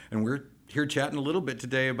 And we're here chatting a little bit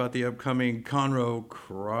today about the upcoming Conroe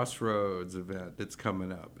Crossroads event that's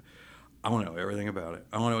coming up. I want to know everything about it.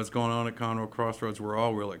 I want to know what's going on at Conroe Crossroads. We're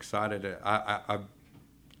all real excited. I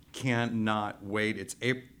cannot wait. It's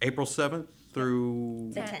April 7th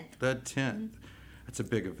through The 10th. The 10th. That's a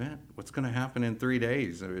big event. What's going to happen in 3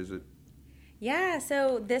 days? Or is it? Yeah,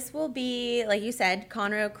 so this will be, like you said,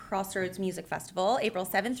 Conroe Crossroads Music Festival, April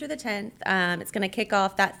 7th through the 10th. It's going to kick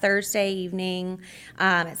off that Thursday evening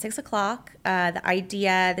at 6 o'clock. The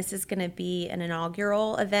idea, this is going to be an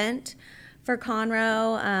inaugural event for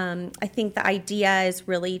Conroe. I think the idea is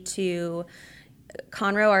really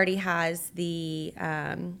Conroe already has the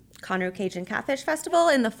Conroe Cajun Catfish Festival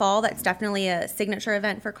in the fall. That's definitely a signature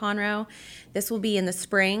event for Conroe. This will be in the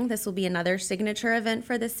spring. This will be another signature event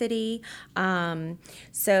for the city.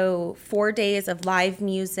 So 4 days of live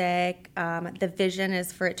music. The vision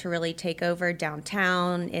is for it to really take over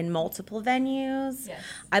downtown in multiple venues. Yes.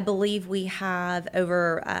 I believe we have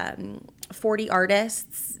over 40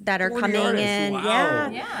 artists that are 40 coming artists, in. wow.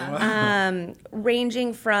 Yeah.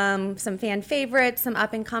 Ranging from some fan favorites, some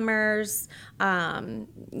up and comers,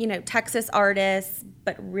 Texas artists,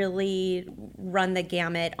 but really run the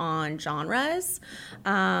gamut on genres.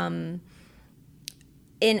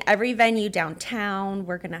 In every venue downtown,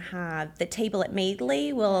 we're going to have the Table at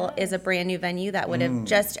Madeley is a brand new venue that would have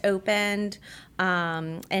just opened.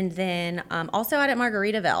 And then also out at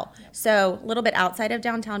Margaritaville. So a little bit outside of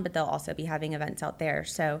downtown, but they'll also be having events out there.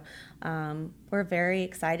 So we're very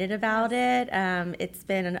excited about it. It's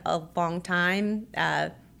been a long time,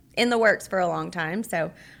 in the works for a long time.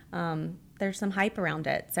 So there's some hype around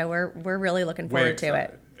it. So we're really looking forward to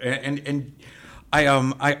it. And I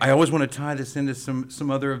always want to tie this into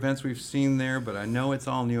some other events we've seen there, but I know it's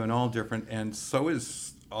all new and all different, and so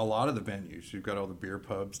is a lot of the venues. You've got all the beer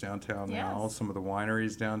pubs downtown now, some of the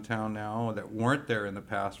wineries downtown now that weren't there in the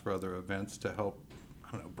past for other events to help,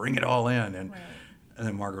 bring it all in. And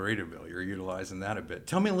then Margaritaville, you're utilizing that a bit.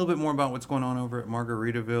 Tell me a little bit more about what's going on over at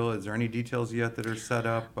Margaritaville. Is there any details yet that are set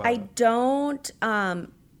up? I don't.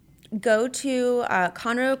 Go to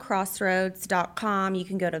ConroeCrossroads.com. You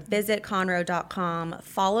can go to visitconroe.com.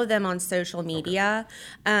 Follow them on social media.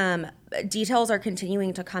 Details are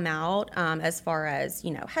continuing to come out as far as,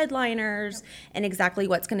 headliners and exactly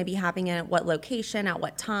what's going to be happening at what location, at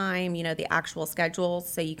what time, the actual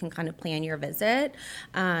schedules, so you can kind of plan your visit.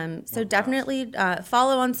 So definitely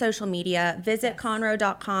follow on social media. Visit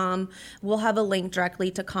Conroe.com. We'll have a link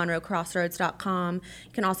directly to ConroeCrossroads.com.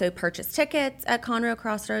 You can also purchase tickets at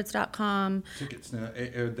ConroeCrossroads.com. Tickets now,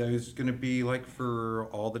 are those going to be like for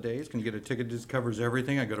all the days? Can you get a ticket that just covers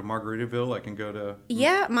everything? I go to Margaritaville, I can go to...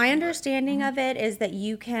 Yeah, my understanding of it is that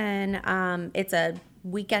you can, it's a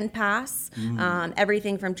weekend pass,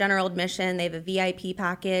 everything from general admission. They have a VIP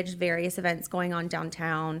package, various events going on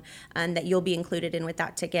downtown, and that you'll be included in with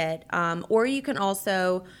that ticket. Or you can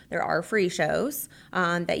also, there are free shows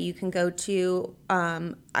that you can go to.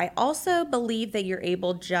 I also believe that you're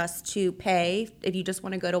able just to pay, if you just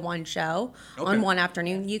want to go to one show on one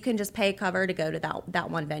afternoon, you can just pay cover to go to that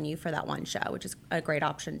one venue for that one show, which is a great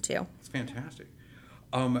option too. It's fantastic.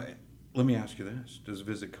 Let me ask you this. Does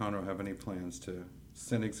Visit Conroe have any plans to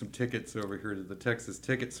sending some tickets over here to the Texas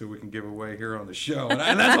Ticket so we can give away here on the show?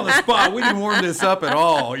 And that's on the spot. We didn't warm this up at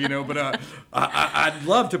all, but I'd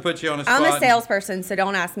love to put you on a spot. I'm a salesperson, so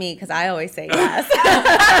don't ask me because I always say yes.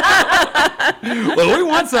 Well, we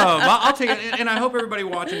want some. I'll take it. And I hope everybody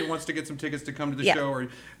watching who wants to get some tickets to come to the show or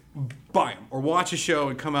buy them or watch a show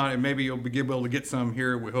and come out, and maybe you'll be able to get some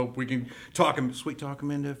here. We hope we can sweet talk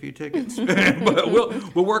them into a few tickets. But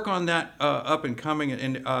we'll work on that up and coming.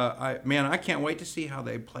 And I can't wait to see how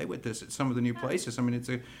they play with this at some of the new places. I mean, it's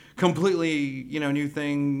a completely new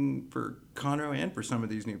thing for Conroe and for some of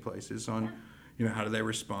these new places on how do they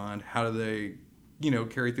respond, how do they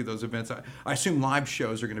carry through those events. I assume live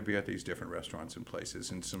shows are going to be at these different restaurants and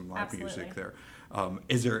places, and some live music there.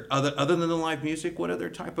 Is there other than the live music, what other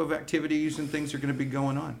type of activities and things are going to be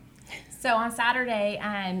going on? So on Saturday,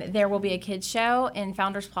 there will be a kids show in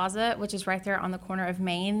Founders Plaza, which is right there on the corner of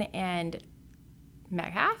Main and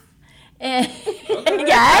Metcalf.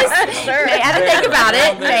 Yes, sure. I had to think about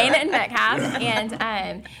it. Main and Metcalf,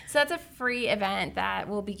 and so that's a free event that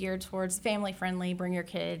will be geared towards family friendly. Bring your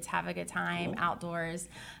kids, have a good time outdoors.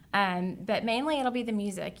 But mainly it'll be the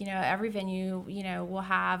music. Every venue, will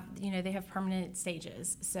have, they have permanent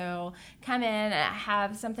stages. So come in,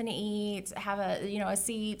 have something to eat, have a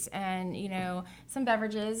seat, and some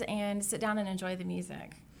beverages, and sit down and enjoy the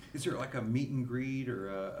music. Is there like a meet and greet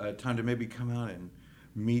or a time to maybe come out and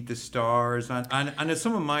meet the stars? I know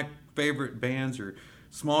some of my favorite bands are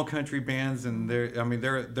small country bands, and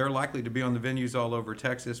they're likely to be on the venues all over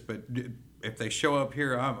Texas. But if they show up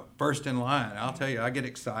here, I'm first in line. I'll tell you, I get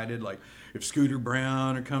excited. Like if Scooter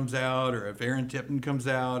Brown comes out, or if Aaron Tipton comes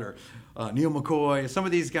out, or Neil McCoy, some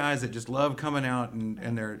of these guys that just love coming out,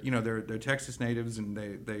 and they're Texas natives, and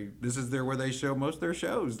this is where they show most of their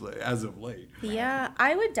shows as of late. Yeah,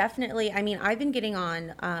 I would definitely. I've been getting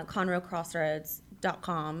on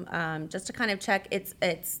ConroeCrossroads.com just to kind of check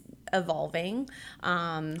it's evolving.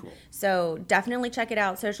 Cool. So definitely check it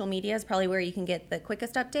out. Social media is probably where you can get the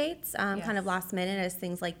quickest updates, kind of last minute as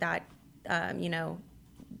things like that,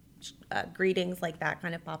 greetings like that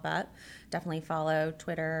kind of pop up, definitely follow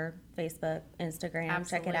Twitter, Facebook, Instagram,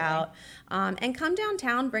 check it Absolutely. out. And come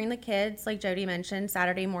downtown, bring the kids. Like Jody mentioned,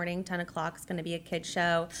 Saturday morning, 10 o'clock is going to be a kid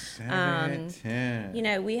show. Saturday at 10. You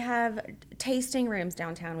know, we have tasting rooms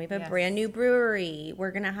downtown. We have a Yes. brand new brewery.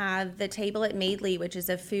 We're going to have the Table at Madeley, which is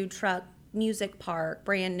a food truck music park,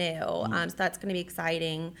 brand new. So that's going to be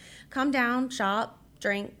exciting. Come down, shop,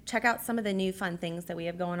 drink, check out some of the new fun things that we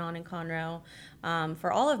have going on in Conroe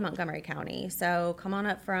for all of Montgomery County. So come on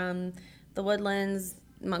up from the Woodlands,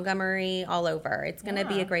 Montgomery, all over. It's going to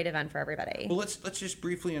be a great event for everybody. Well, let's just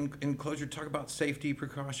briefly in closure talk about safety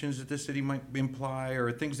precautions that the city might imply,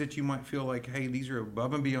 or things that you might feel like, hey, these are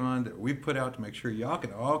above and beyond that we've put out to make sure y'all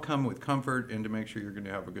can all come with comfort and to make sure you're going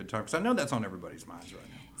to have a good time. Because I know that's on everybody's minds right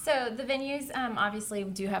now. So the venues obviously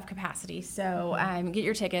do have capacity. So get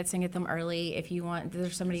your tickets and get them early if you want.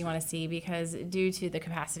 There's somebody you want to see, because due to the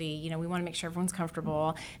capacity, you know, we want to make sure everyone's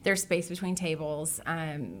comfortable. There's space between tables,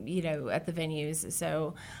 you know, at the venues.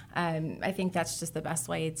 So I think that's just the best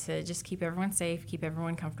way to just keep everyone safe, keep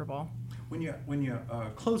everyone comfortable. When you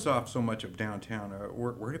close off so much of downtown,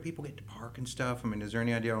 where do people get to park and stuff? I mean, is there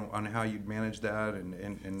any idea on how you'd manage that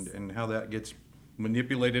and how that gets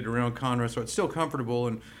manipulated around Conroe so it's still comfortable,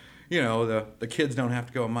 and you know the kids don't have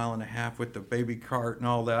to go 1.5 miles with the baby cart and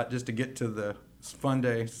all that just to get to the fun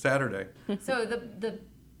day Saturday? So the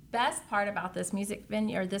best part about this music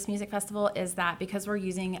venue or this music festival is that because we're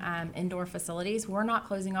using indoor facilities, we're not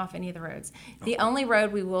closing off any of the roads. The only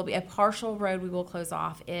road a partial road we will close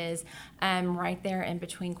off is right there in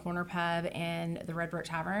between Corner Pub and the Red Brick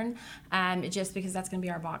Tavern, just because that's going to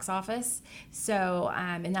be our box office. So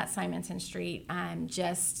and that's Simonton Street,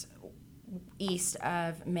 just east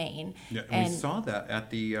of Main. Yeah, and we saw that at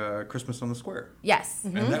the Christmas on the Square. Yes.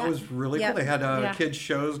 And that was really cool. They had Yeah. kids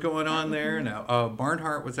shows going on there. And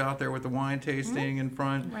Bernhardt was out there with the wine tasting in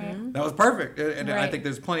front. Right. That was perfect. And I Right. think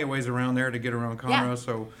there's plenty of ways around there to get around Conroe.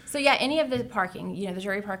 So yeah, any of the parking, you know, the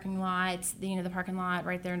jury parking lot, the parking lot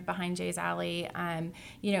right there behind Jay's Alley,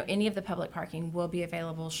 you know, any of the public parking will be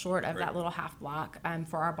available short of that little half block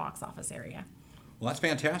for our box office area. Well, that's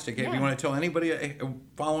fantastic. If Yeah. you want to tell anybody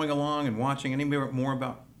following along and watching any more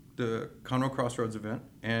about the Conroe Crossroads event,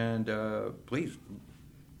 and please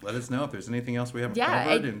let us know if there's anything else we haven't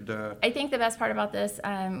covered. I think the best part about this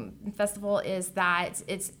festival is that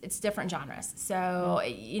it's different genres. So,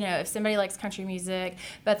 you know, if somebody likes country music,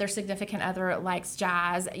 but their significant other likes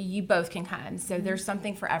jazz, you both can come. So there's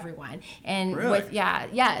something for everyone. And Really?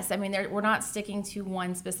 yes. I mean, we're not sticking to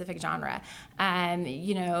one specific genre.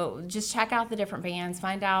 You know, just check out the different bands.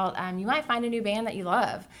 Find out, you might find a new band that you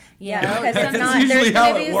love. You know? Because That's there's usually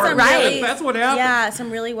gonna how be it works. some Yeah, really, that's what happens. Yeah, some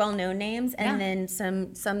really well-known names, and Yeah. then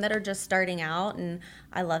some that are just starting out, and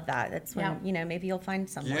I love that. That's when, Yeah. you know, maybe you'll find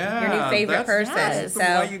someone, Yeah, your new favorite person. That's So the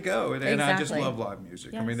way you go. And I just Exactly. love live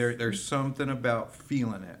music. I mean, Yes. there's something about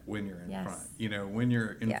feeling it when you're in Yes. front. You know, when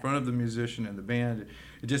you're in Yeah. front of the musician and the band,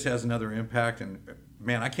 it just has another impact. And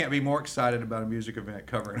man, I can't be more excited about a music event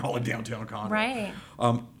covering all of downtown Conroe. Right.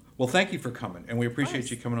 Well, thank you for coming, and we appreciate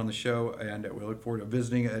you coming on the show, and we look forward to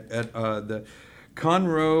visiting at the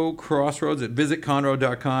Conroe Crossroads at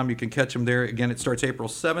visitconroe.com. You can catch them there. Again, it starts April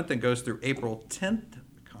 7th and goes through April 10th,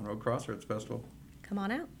 Conroe Crossroads Festival. come on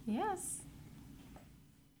out. Yes.